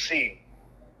hard to see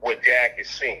what Dak is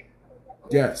seeing.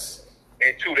 Yes.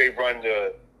 And 2, they run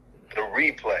the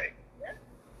replay,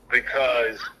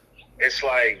 because it's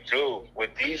like, dude,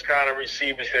 with these kind of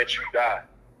receivers that you got,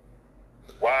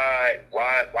 why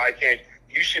can't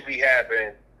you should be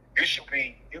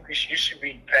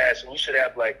passing? You should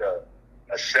have like a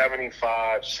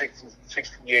 75, 60,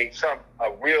 68,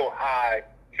 a real high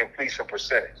completion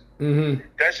percentage. Mm-hmm.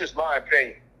 That's just my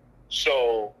opinion.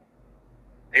 So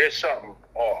there's something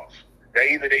off.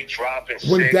 They drop and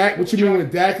what you mean when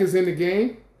Dak is in the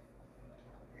game?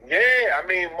 Yeah,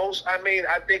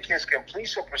 I think his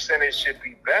completion percentage should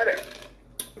be better.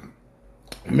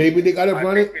 Maybe they gotta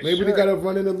run it. Maybe they gotta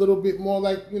run it a little bit more,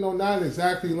 like, you know, not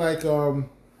exactly like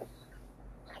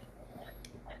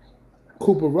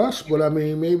Cooper Rush, but I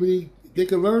mean, maybe they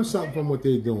can learn something from what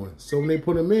they're doing. So when they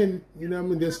put him in, you know what I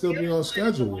mean, they'll still be on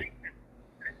schedule.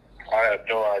 I have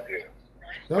no idea.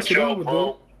 That's what I would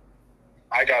do.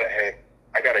 I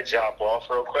gotta jump off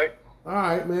real quick. All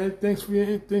right, man. Thanks for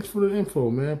the info,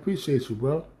 man. Appreciate you,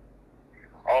 bro.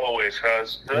 Always,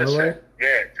 cuz. Listen, right.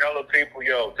 Yeah, tell the people,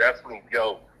 definitely,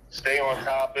 stay on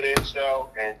top of this,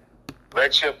 and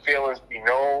let your feelings be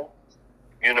known.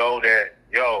 You know that,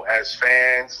 as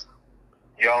fans,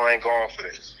 y'all ain't going for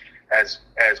this. As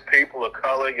people of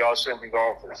color, y'all shouldn't be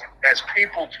going for this. As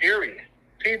people, period.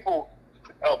 People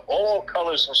of all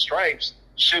colors and stripes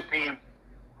should be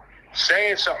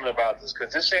saying something about this,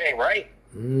 because this ain't right.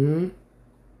 Mm-hmm.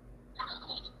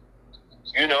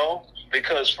 You know,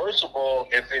 because first of all,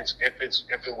 if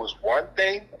it was one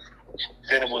thing,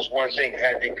 then it was one thing.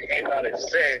 Had they came out and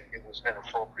said it was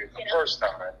inappropriate the first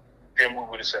time, then we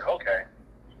would have said, okay.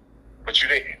 But you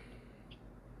didn't.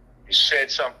 You said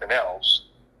something else,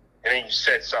 and then you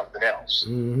said something else.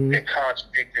 Mm-hmm. It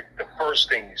contradicted the first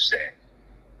thing you said.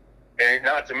 And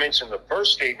not to mention the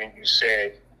first statement you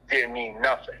said didn't mean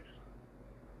nothing.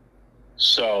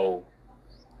 So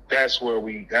that's where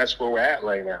we're at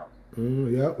right now.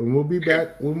 Yeah, and we'll be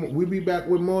back. We'll be back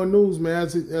with more news, man,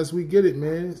 as we get it,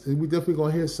 man. We definitely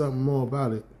gonna hear something more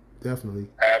about it. Definitely.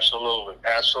 Absolutely.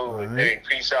 Right. Hey,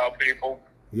 peace out, people.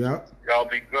 Yeah. Y'all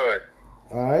be good.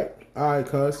 All right,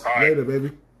 cuz. Later,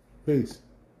 baby. Peace.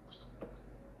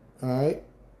 All right.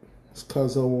 It's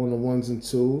Cuzzo on the 1s and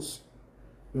 2s. You know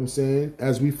what I'm saying?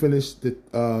 As we finish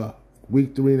the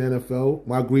week 3 in the NFL,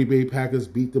 my Green Bay Packers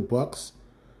beat the Bucks.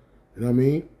 You know what I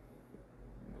mean?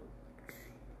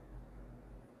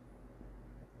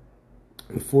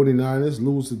 The 49ers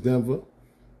lose to Denver,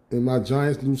 and my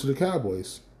Giants lose to the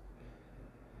Cowboys.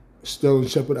 Sterling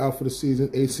Shepard out for the season,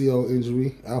 ACL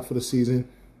injury, out for the season,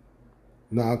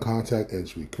 non-contact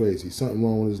injury. Crazy. Something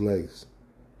wrong with his legs.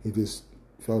 He just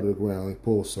fell to the ground and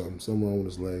pulled something wrong with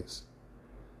his legs.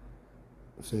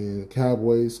 I'm saying the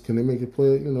Cowboys, can they make it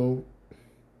play, can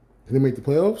they make the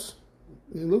playoffs?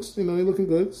 It looks, they're looking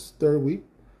good. It's third week.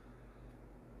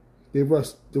 They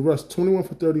rushed 21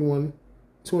 for 31,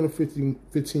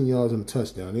 215 yards and a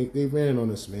touchdown. They ran on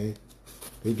us, man.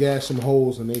 They gashed some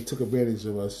holes and they took advantage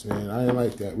of us, man. I ain't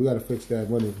like that. We got to fix that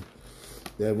running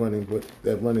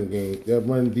game, that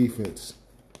running defense.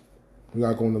 We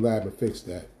got to go in the lab and fix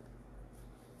that.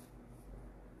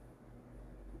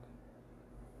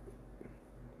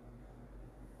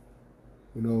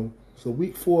 You know, so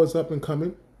week 4 is up and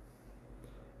coming.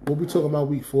 We'll be talking about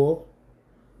week 4.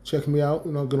 Check me out.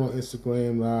 You know, get on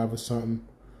Instagram Live or something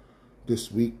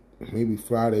this week. Maybe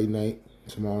Friday night,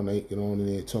 tomorrow night. Get on in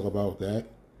there and talk about that.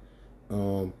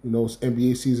 You know,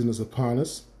 NBA season is upon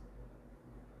us.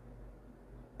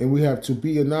 And we have to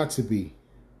be or not to be.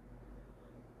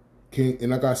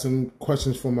 And I got some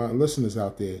questions from my listeners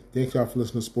out there. Thank y'all for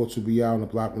listening to Sports Will Be Out on the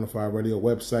Block 105 Radio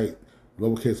website,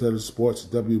 lowercase letters sports,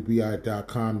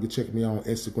 WBI.com. You can check me out on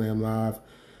Instagram Live,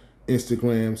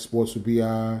 Instagram, Sports Will Be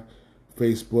Out,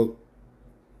 Facebook,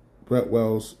 Brett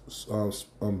Wells,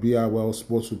 B.I. Wells,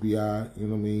 Sports Will Be Out. You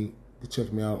know what I mean? You can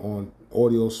check me out on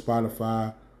audio,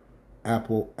 Spotify,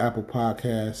 Apple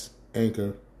Podcasts,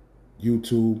 Anchor,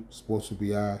 YouTube, Sports Will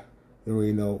Be Out. You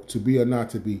already know. To be or not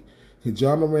to be. Can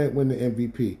Ja Morant win the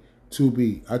MVP? To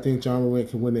be. I think Ja Morant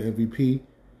can win the MVP.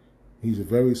 He's a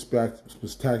very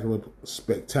spectacular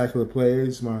player.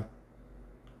 He's one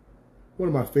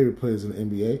of my favorite players in the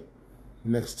NBA.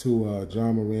 Next to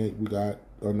Ja Morant, we got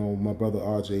my brother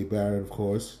R.J. Barrett, of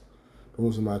course.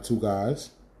 Those are my two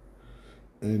guys.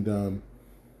 And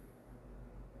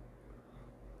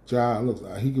Ja looks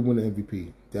like he can win the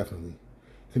MVP, definitely.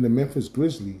 Can the Memphis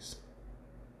Grizzlies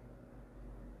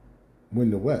win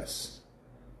the West?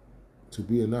 To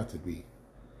be or not to be?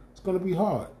 It's going to be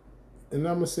hard. And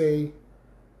I'm going to say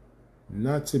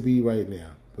not to be right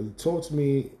now. But talk to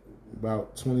me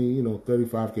about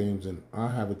 35 games, and I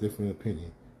have a different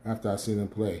opinion after I see them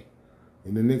play.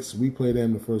 In the Knicks, we play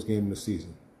them the first game of the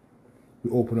season.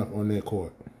 We open up on their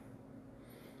court.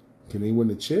 Can they win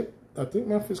the chip? I think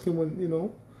Memphis can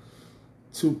win,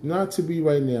 to not to be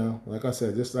right now. Like I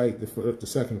said, just like the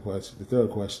second question, the third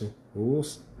question, we'll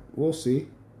see. You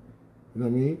know what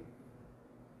I mean?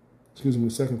 Excuse me,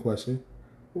 the second question.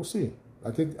 We'll see.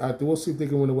 We'll see if they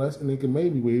can win the West, and they can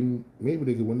maybe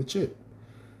they can win the chip.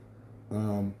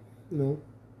 Can the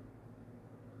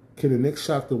Knicks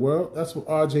shock the world? That's what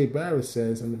R.J. Barrett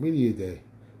says on the media day.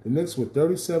 The Knicks were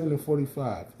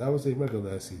 37-45. That was their record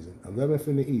last season. 11th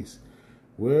in the East.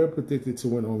 We're predicted to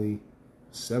win only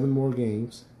 7 more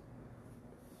games.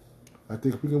 I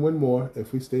think we can win more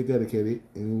if we stay dedicated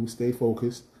and we stay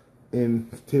focused. And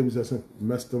Tibbs doesn't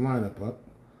mess the lineup up.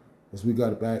 As we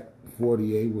got it back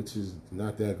 48, which is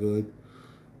not that good.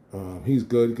 He's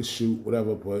good, he can shoot,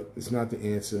 whatever, but it's not the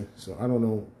answer. So I don't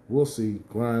know. We'll see.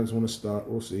 Grimes want to start.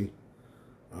 We'll see.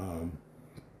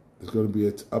 It's going to be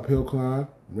an uphill climb.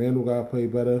 Randall got to play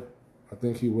better. I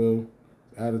think he will.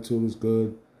 His attitude is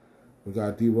good. We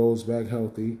got D Rose back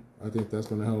healthy. I think that's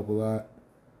going to help a lot.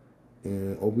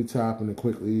 And Obi Toppin and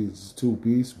Quickly is 2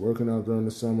 beasts working out during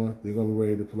the summer. They're going to be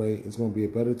ready to play. It's going to be a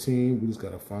better team. We just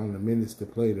got to find the minutes to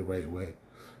play the right way.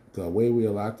 The way we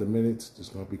allot the minutes is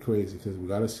going to be crazy because we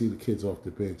got to see the kids off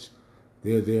the bench.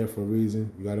 They're there for a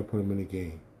reason. You got to put them in the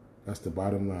game. That's the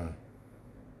bottom line.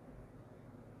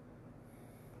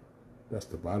 That's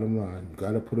the bottom line. You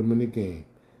got to put them in the game.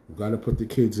 You got to put the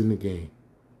kids in the game.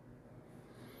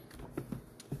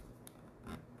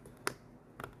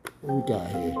 What we got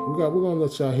here? We're gonna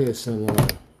let y'all hear some.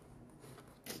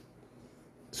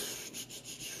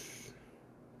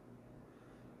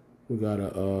 We got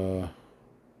what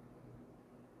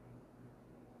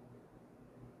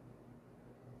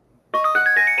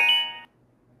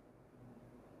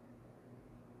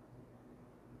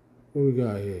we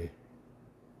got here?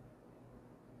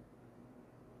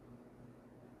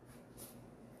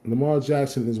 Lamar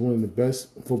Jackson is one of the best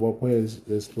football players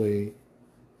that's played.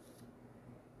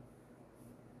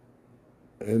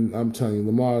 And I'm telling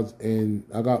you,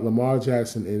 I got Lamar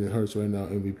Jackson and Hurts right now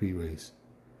MVP race.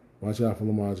 Watch out for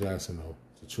Lamar Jackson, though.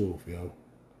 It's the truth, yo.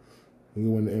 He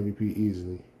can win the MVP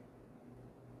easily.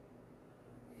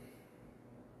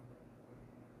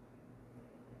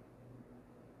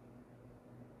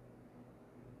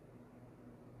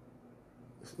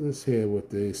 Let's hear what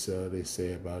they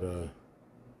say about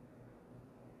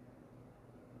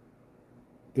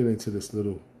get into this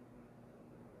little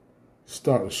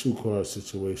start a shoe card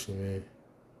situation, man.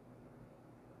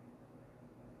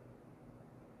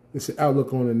 It's an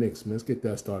outlook on the Knicks, man. Let's get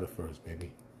that started first,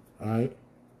 baby. All right?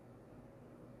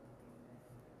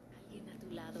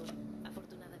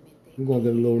 We're going to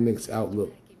get a little Knicks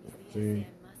outlook. See?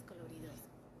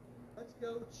 Let's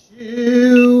go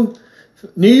to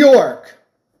New York.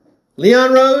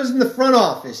 Leon Rose in the front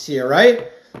office here, right?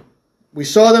 We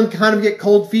saw them kind of get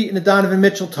cold feet in the Donovan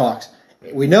Mitchell talks.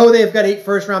 We know they've got 8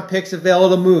 first-round picks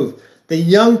available to move. The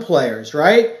young players,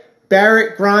 right?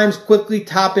 Barrett, Grimes, Quickly,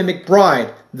 Toppin,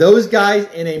 McBride. Those guys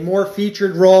in a more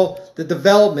featured role, the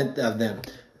development of them.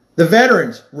 The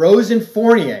veterans, Rose and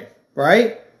Fournier,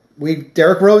 right?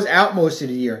 Derrick Rose out most of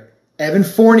the year. Evan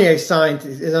Fournier is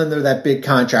under that big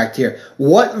contract here.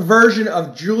 What version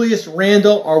of Julius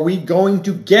Randle are we going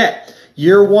to get?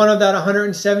 Year one of that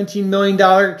 $117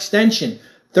 million extension,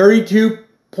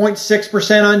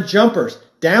 32.6% on jumpers,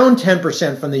 down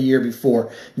 10% from the year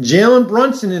before. Jalen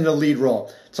Brunson in the lead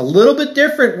role. It's a little bit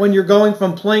different when you're going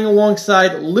from playing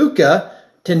alongside Luka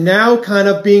to now kind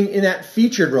of being in that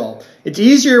featured role. It's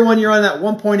easier when you're on that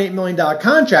 $1.8 million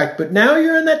contract, but now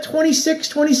you're in that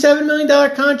 $26, $27 million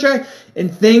contract,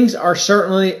 and things are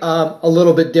certainly a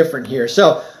little bit different here.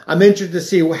 So I'm interested to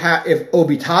see if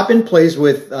Obi Toppin plays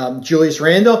with Julius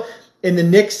Randle. In the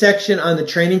Knicks section on the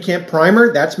training camp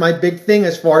primer, that's my big thing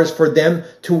as far as for them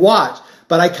to watch.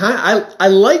 But I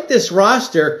like this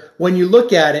roster when you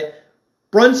look at it.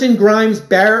 Brunson, Grimes,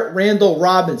 Barrett, Randle,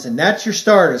 Robinson. That's your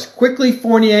starters. Quickly,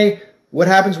 Fournier. What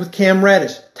happens with Cam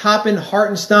Reddish? Toppin,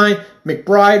 Hartenstein,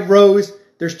 McBride, Rose.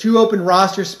 There's 2 open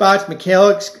roster spots.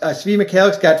 Svi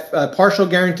Mikhailik's got a partial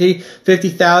guarantee,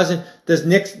 $50,000. Does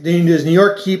New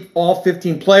York keep all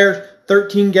 15 players?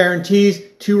 13 guarantees,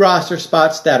 2 roster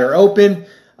spots that are open.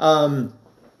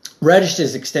 Reddish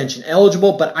is extension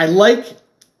eligible, but I like,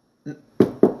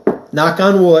 knock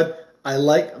on wood,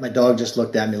 my dog just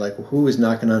looked at me like, who is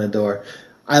knocking on the door?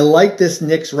 I like this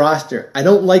Knicks roster. I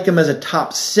don't like them as a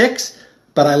top 6,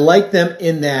 but I like them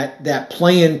in that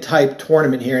play-in type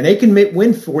tournament here. And they can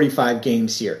win 45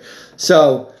 games here.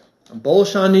 So I'm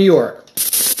bullish on New York.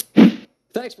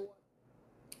 Thanks.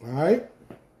 All right.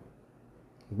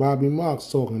 Bobby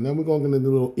Marks talking. Then we're going to get into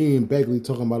a little Ian Begley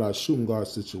talking about our shooting guard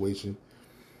situation.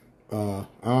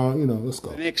 Let's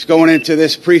go. The Knicks going into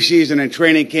this preseason and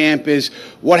training camp is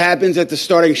what happens at the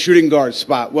starting shooting guard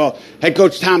spot. Well, head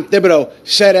coach Tom Thibodeau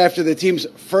said after the team's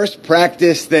first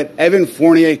practice that Evan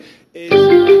Fournier is for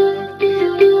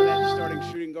that starting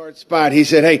shooting guard spot. He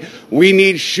said, hey, we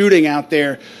need shooting out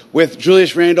there with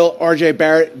Julius Randle, RJ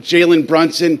Barrett, Jalen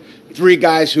Brunson, 3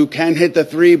 guys who can hit the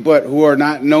 3 but who are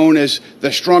not known as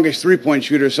the strongest three-point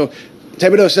shooters. So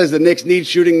Thibodeau says the Knicks need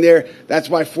shooting there. That's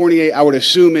why Fournier, I would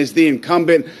assume, is the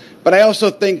incumbent. But I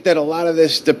also think that a lot of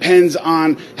this depends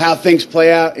on how things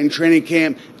play out in training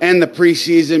camp and the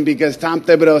preseason, because Tom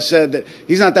Thibodeau said that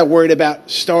he's not that worried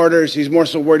about starters. He's more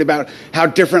so worried about how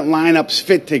different lineups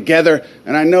fit together.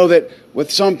 And I know that with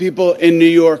some people in New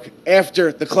York,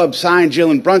 after the club signed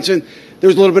Jalen Brunson, there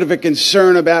was a little bit of a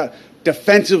concern about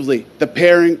defensively the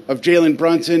pairing of Jalen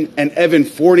Brunson and Evan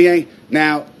Fournier.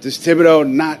 Now, does Thibodeau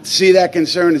not see that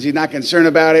concern? Is he not concerned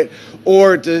about it?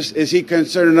 Or is he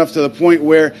concerned enough to the point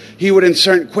where he would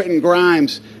insert Quentin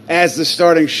Grimes as the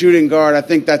starting shooting guard? I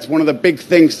think that's one of the big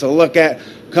things to look at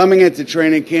coming into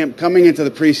training camp, coming into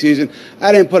the preseason.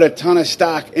 I didn't put a ton of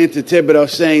stock into Thibodeau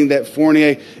saying that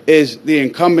Fournier is the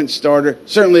incumbent starter.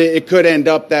 Certainly it could end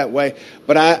up that way,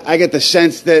 but I get the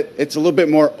sense that it's a little bit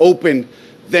more open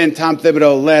than Tom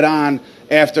Thibodeau led on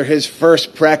after his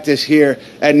first practice here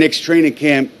at Knicks training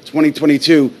camp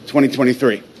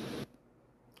 2022-2023.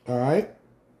 All right.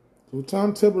 So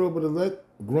Tom Thibodeau better let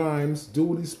Grimes do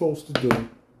what he's supposed to do.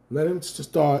 Let him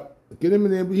start. Get him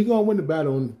in there. He's going to win the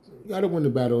battle. You got to win the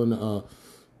battle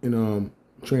in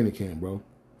training camp, bro.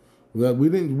 We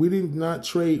did not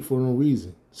trade for no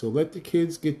reason. So let the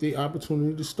kids get the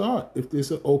opportunity to start if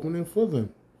there's an opening for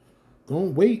them.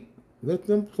 Don't wait. Let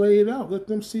them play it out. Let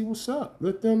them see what's up.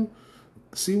 Let them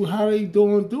see how they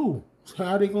do.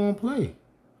 How they gonna play.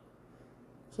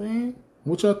 Saying,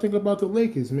 what y'all think about the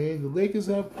Lakers, man? The Lakers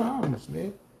have problems,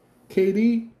 man.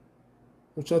 KD,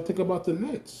 what y'all think about the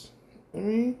Nets? I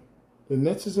mean, the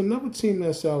Nets is another team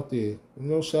that's out there.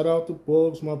 Shout out to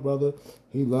Bugs, my brother.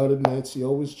 He love the Nets. He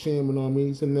always champing on me.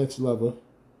 He's a Nets lover.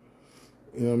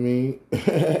 You know what I mean?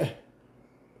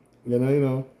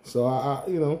 So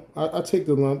I take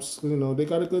the lumps. They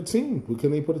got a good team, but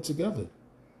can they put it together?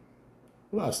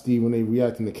 Steve, when they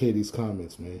reacting to KD's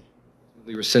comments, man.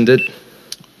 We rescinded.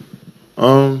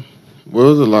 Well, there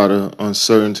was a lot of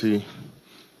uncertainty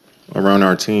around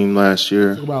our team last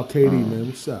year. Talk about KD, man.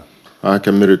 What's up? I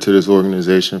committed to this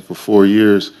organization for 4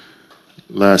 years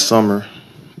last summer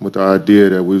with the idea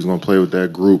that we was going to play with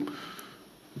that group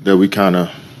that we kind of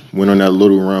went on that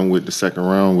little run with the second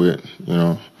round with.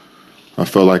 I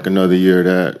felt like another year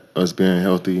that us being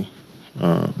healthy,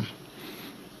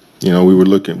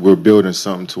 we're building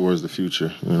something towards the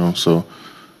future, So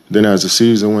then as the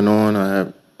season went on, I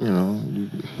had, you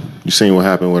seen what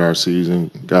happened with our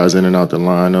season. Guys in and out the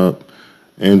lineup,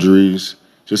 injuries,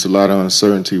 just a lot of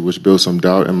uncertainty, which built some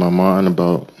doubt in my mind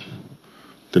about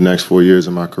the next 4 years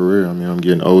of my career. I mean, I'm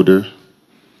getting older,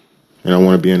 and I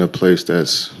want to be in a place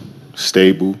that's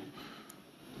stable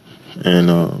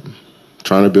and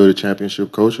trying to build a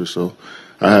championship culture. So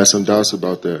I had some doubts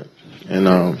about that.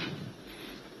 And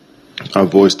I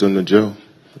voiced them to Joe,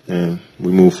 and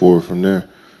we moved forward from there.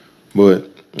 But,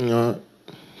 you know,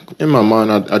 in my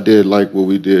mind, I did like what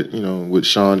we did, you know, what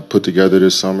Sean put together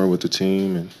this summer with the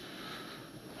team. And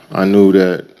I knew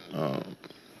that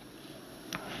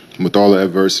with all the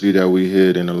adversity that we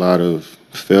hit and a lot of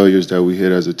failures that we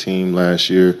hit as a team last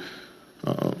year,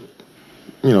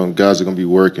 you know, guys are going to be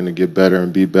working to get better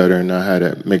and be better, and I had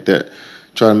to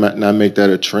try to not make that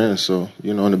a trend. So,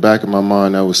 you know, in the back of my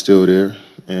mind, I was still there,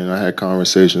 and I had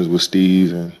conversations with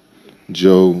Steve and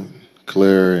Joe,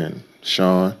 Claire, and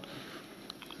Sean,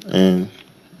 and,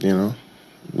 you know,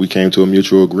 we came to a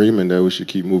mutual agreement that we should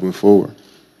keep moving forward.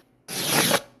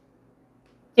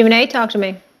 Stephen A., talk to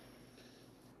me.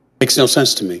 Makes no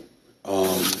sense to me.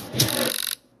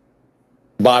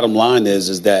 Bottom line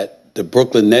is that the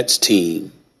Brooklyn Nets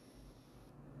team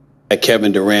that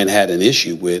Kevin Durant had an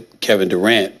issue with, Kevin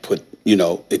Durant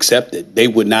accepted. They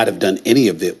would not have done any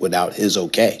of it without his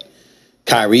okay.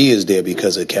 Kyrie is there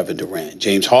because of Kevin Durant.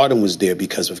 James Harden was there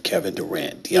because of Kevin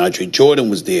Durant. DeAndre Jordan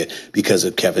was there because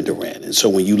of Kevin Durant. And so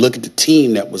when you look at the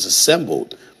team that was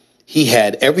assembled, he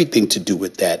had everything to do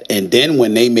with that. And then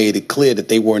when they made it clear that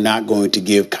they were not going to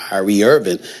give Kyrie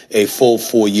Irving a full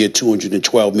 4-year,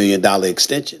 $212 million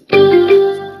extension,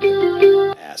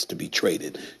 asked to be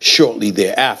traded shortly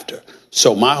thereafter.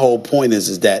 So my whole point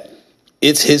is that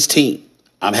it's his team.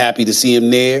 I'm happy to see him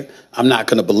there. I'm not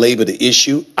going to belabor the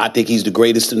issue. I think he's the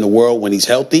greatest in the world when he's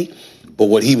healthy. But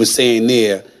what he was saying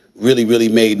there really, really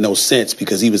made no sense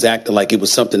because he was acting like it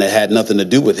was something that had nothing to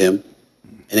do with him,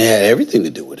 and it had everything to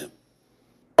do with him.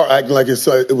 Acting like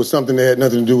it was something that had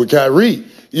nothing to do with Kyrie.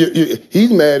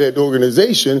 He's mad at the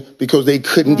organization because they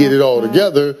couldn't get it all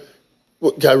together.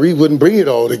 Well, Kyrie wouldn't bring it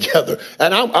all together.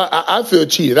 And I feel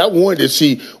cheated. I wanted to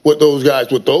see what those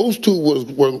two were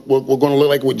going to look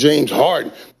like with James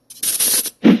Harden.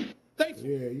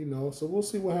 Yeah, you know, so we'll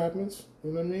see what happens.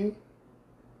 You know what I mean?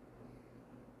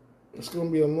 It's going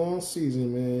to be a long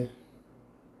season, man.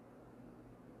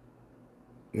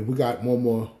 And we got one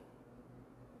more.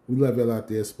 We love y'all out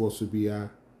there, Sports with BI.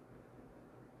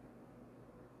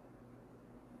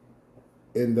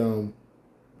 And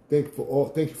thank you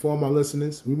for all my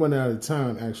listeners. We run out of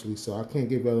time, actually, so I can't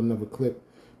give y'all another clip.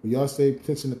 But y'all stay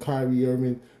attention to Kyrie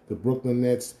Irving, the Brooklyn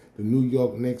Nets, the New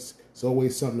York Knicks. It's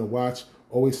always something to watch,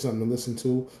 always something to listen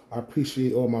to. I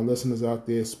appreciate all my listeners out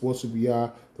there. Sports with BI,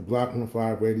 the Block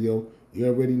 105 Radio. You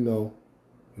already know. You know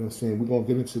what I'm saying? We're going to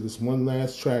get into this one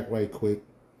last track right quick.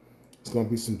 It's going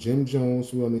to be some Jim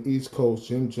Jones. We're on the East Coast.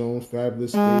 Jim Jones,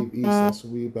 Fabulous Dave East. That's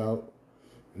what we about.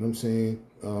 You know what I'm saying?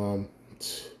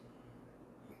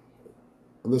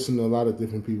 I listen to a lot of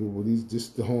different people, but these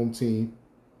just the home team.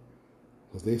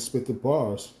 Because they spit the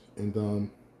bars. And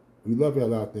we love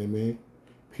y'all out there, man.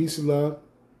 Peace and love.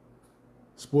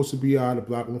 Sports to be on the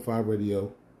Block 105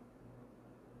 Radio.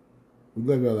 We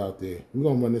love y'all out there. We're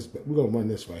gonna run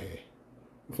this right here.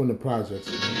 We're from the projects.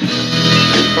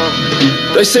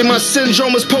 They say my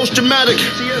syndrome is post-traumatic,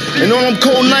 and on them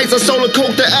cold nights I solo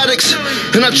coke the addicts,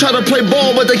 and I try to play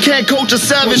ball but they can't coach a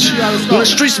savage. When the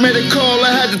streets made a call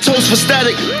I had to toast for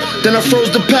static, then I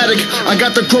froze the paddock. I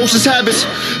got the grossest habits.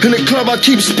 In the club I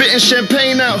keep spitting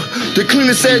champagne out. The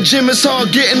cleaner said Jim it's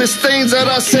hard getting the stains out.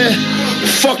 I said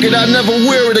fuck it, I never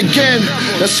wear it again.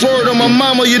 That's word on my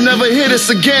mama, you never hear this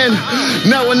again.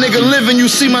 Now a nigga living, you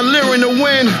see my lure in the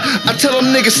wind. I tell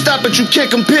them niggas stop it, you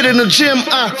can't compete in the gym.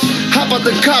 Hop out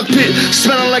the cockpit,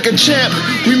 smelling like a champ.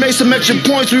 We made some extra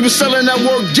points, we was selling that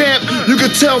work damp. You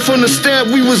could tell from the stamp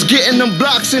we was getting them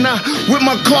blocks. And I whip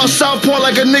my car southpaw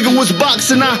like a nigga was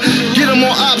boxing. I get them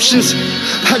more options.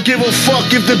 I give a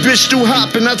fuck if the bitch do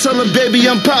hopping. I tell her baby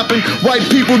I'm popping. White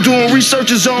people doing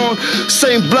researches on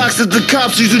same blocks that the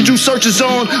cops used to do searches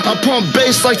on. I pump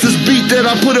bass like this beat that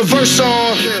I put a verse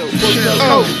on.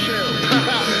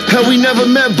 Hell, we never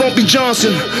met Bumpy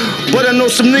Johnson, but I know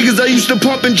some niggas that used to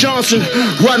pump in Johnson.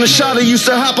 Riding a shot, I used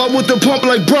to hop out with the pump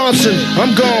like Bronson.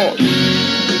 I'm gone.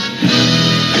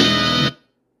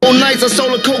 On nights I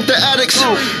solo coke the addicts,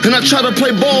 and I try to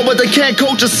play ball but they can't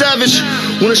coach a savage.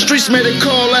 When the streets made a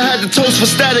call I had to toast for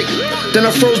static, then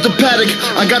I froze the paddock.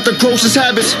 I got the grossest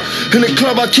habits. In the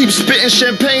club I keep spitting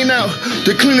champagne out.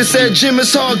 The cleaner said Jim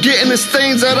it's hard getting the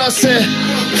stains out. I said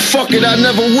fuck it, I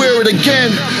never wear it again.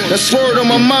 That's word on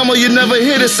my mama, you never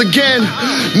hear this again.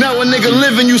 Now a nigga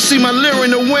living, you see my lure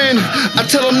in the wind. I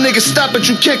tell them niggas stop it,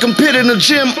 you can't compete in the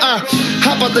gym.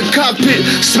 Hop out the cockpit,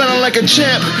 smelling like a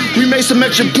champ. We made some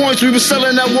extra points, we was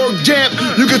selling that work damp.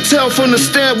 You could tell from the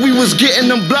stamp we was getting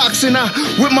them blocks. And I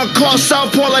whip my car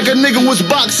southpaw like a nigga was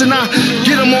boxing. I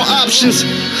get them more options.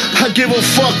 I give a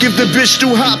fuck if the bitch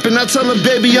do hopping. I tell her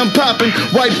baby I'm popping.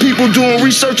 White people doing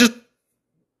researches.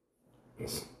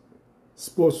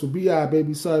 Sports with B.I.,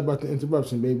 baby. Sorry about the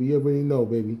interruption, baby. You already know,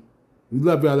 baby. We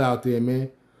love y'all out there,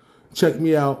 man. Check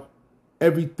me out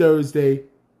every Thursday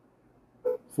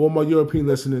for my European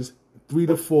listeners, 3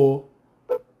 to 4.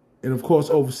 And, of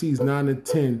course, overseas, 9 to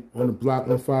 10 on the Block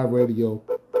 15 radio,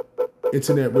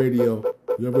 internet radio.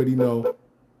 You already know.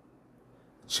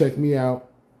 Check me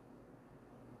out.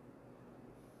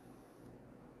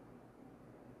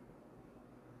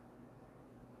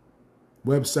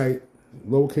 Website,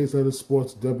 lowercase letter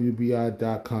sports,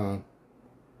 WBI.com.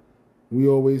 We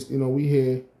always, we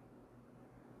here.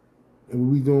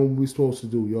 And we doing what we supposed to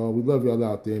do, y'all. We love y'all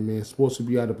out there, man. Sports will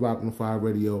be out the Block 15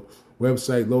 radio.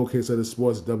 Website, lowercase letter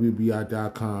sports,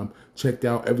 WBI.com. Checked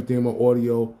out everything on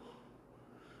audio.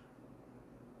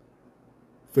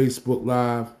 Facebook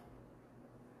Live.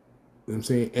 You know what I'm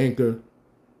saying? Anchor.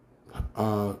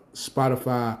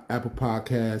 Spotify, Apple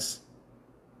Podcasts.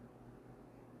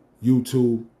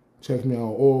 YouTube. Check me out on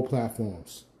all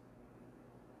platforms.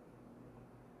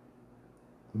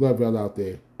 Love y'all out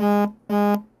there.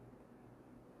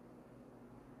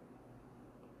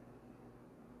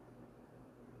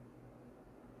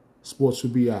 Sports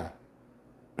with B.I.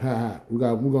 We're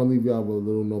gonna leave y'all with a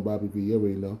little No Bobby V. You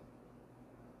already know.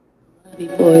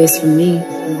 Boys for me.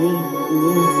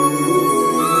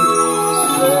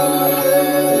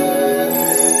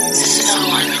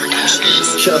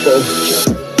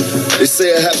 Chapo. They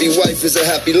say a happy wife is a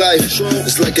happy life.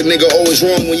 It's like a nigga always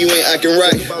wrong when you ain't acting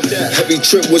right. Heavy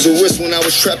trip was a risk when I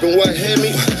was trapping white.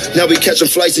 Now we catching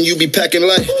flights and you be packing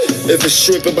light. If it's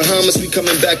shrimp in Bahamas, we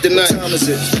coming back tonight.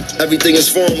 Everything is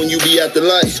foreign when you be at the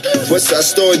light. West Side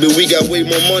Story, but we got way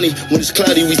more money. When it's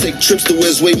cloudy, we take trips to where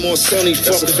it's way more sunny.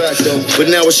 Fuck a fact though.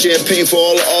 But now it's champagne for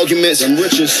all the arguments and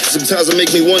riches. Sometimes it make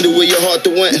me wonder where your heart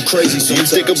went. Crazy sometimes.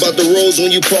 You think about the roads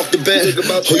when you park the Benz,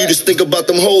 or you just think about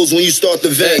them hoes when you start the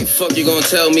vent. Fuck you gonna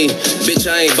tell me, bitch,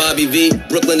 I ain't Bobby V.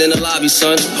 Brooklyn in the lobby,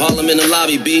 son. Harlem in the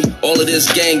lobby, B. All of this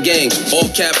gang. All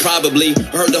cap probably.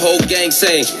 Heard the whole gang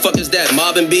saying, fuck is that,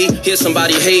 mobbing B? Hear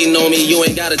somebody hating on me, you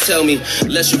ain't gotta tell me.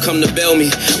 Unless you come to bail me,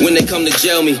 when they come to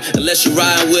jail me. Unless you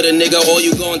riding with a nigga, all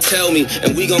you gon' tell me.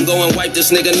 And we gon' go and wipe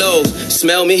this nigga nose.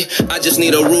 Smell me? I just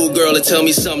need a rude girl to tell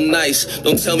me something nice.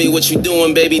 Don't tell me what you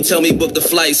doing, baby, tell me book the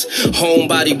flights.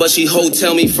 Homebody, but she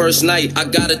tell me first night. I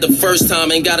got it the first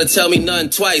time, ain't gotta tell me nothing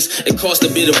twice. It cost to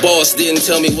be the boss, didn't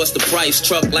tell me what's the price.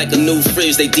 Truck like a new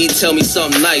fridge, they detail me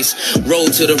something nice.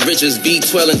 Road to the riches,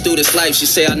 V12 through this life. She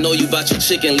say, I know you about your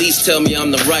chicken, least tell me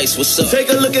I'm the rice. What's up? Take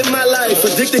a look at my life,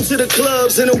 addicted to the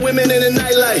clubs and the women in the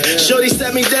nightlife. Shorty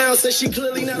sat me down, said she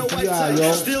clearly not a white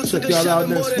type. Still took a shot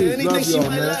more than anything she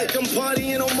might like. I'm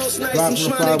partying on most nights, I'm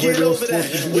trying to get over that.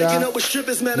 Waking up with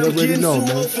strippers, man, I'm getting too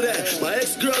old for that. My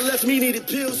ex-girl left me, needed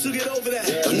pills to get over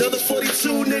that. Another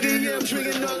 42, nigga, yeah, I'm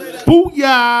drinking all of that.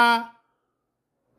 Booyah!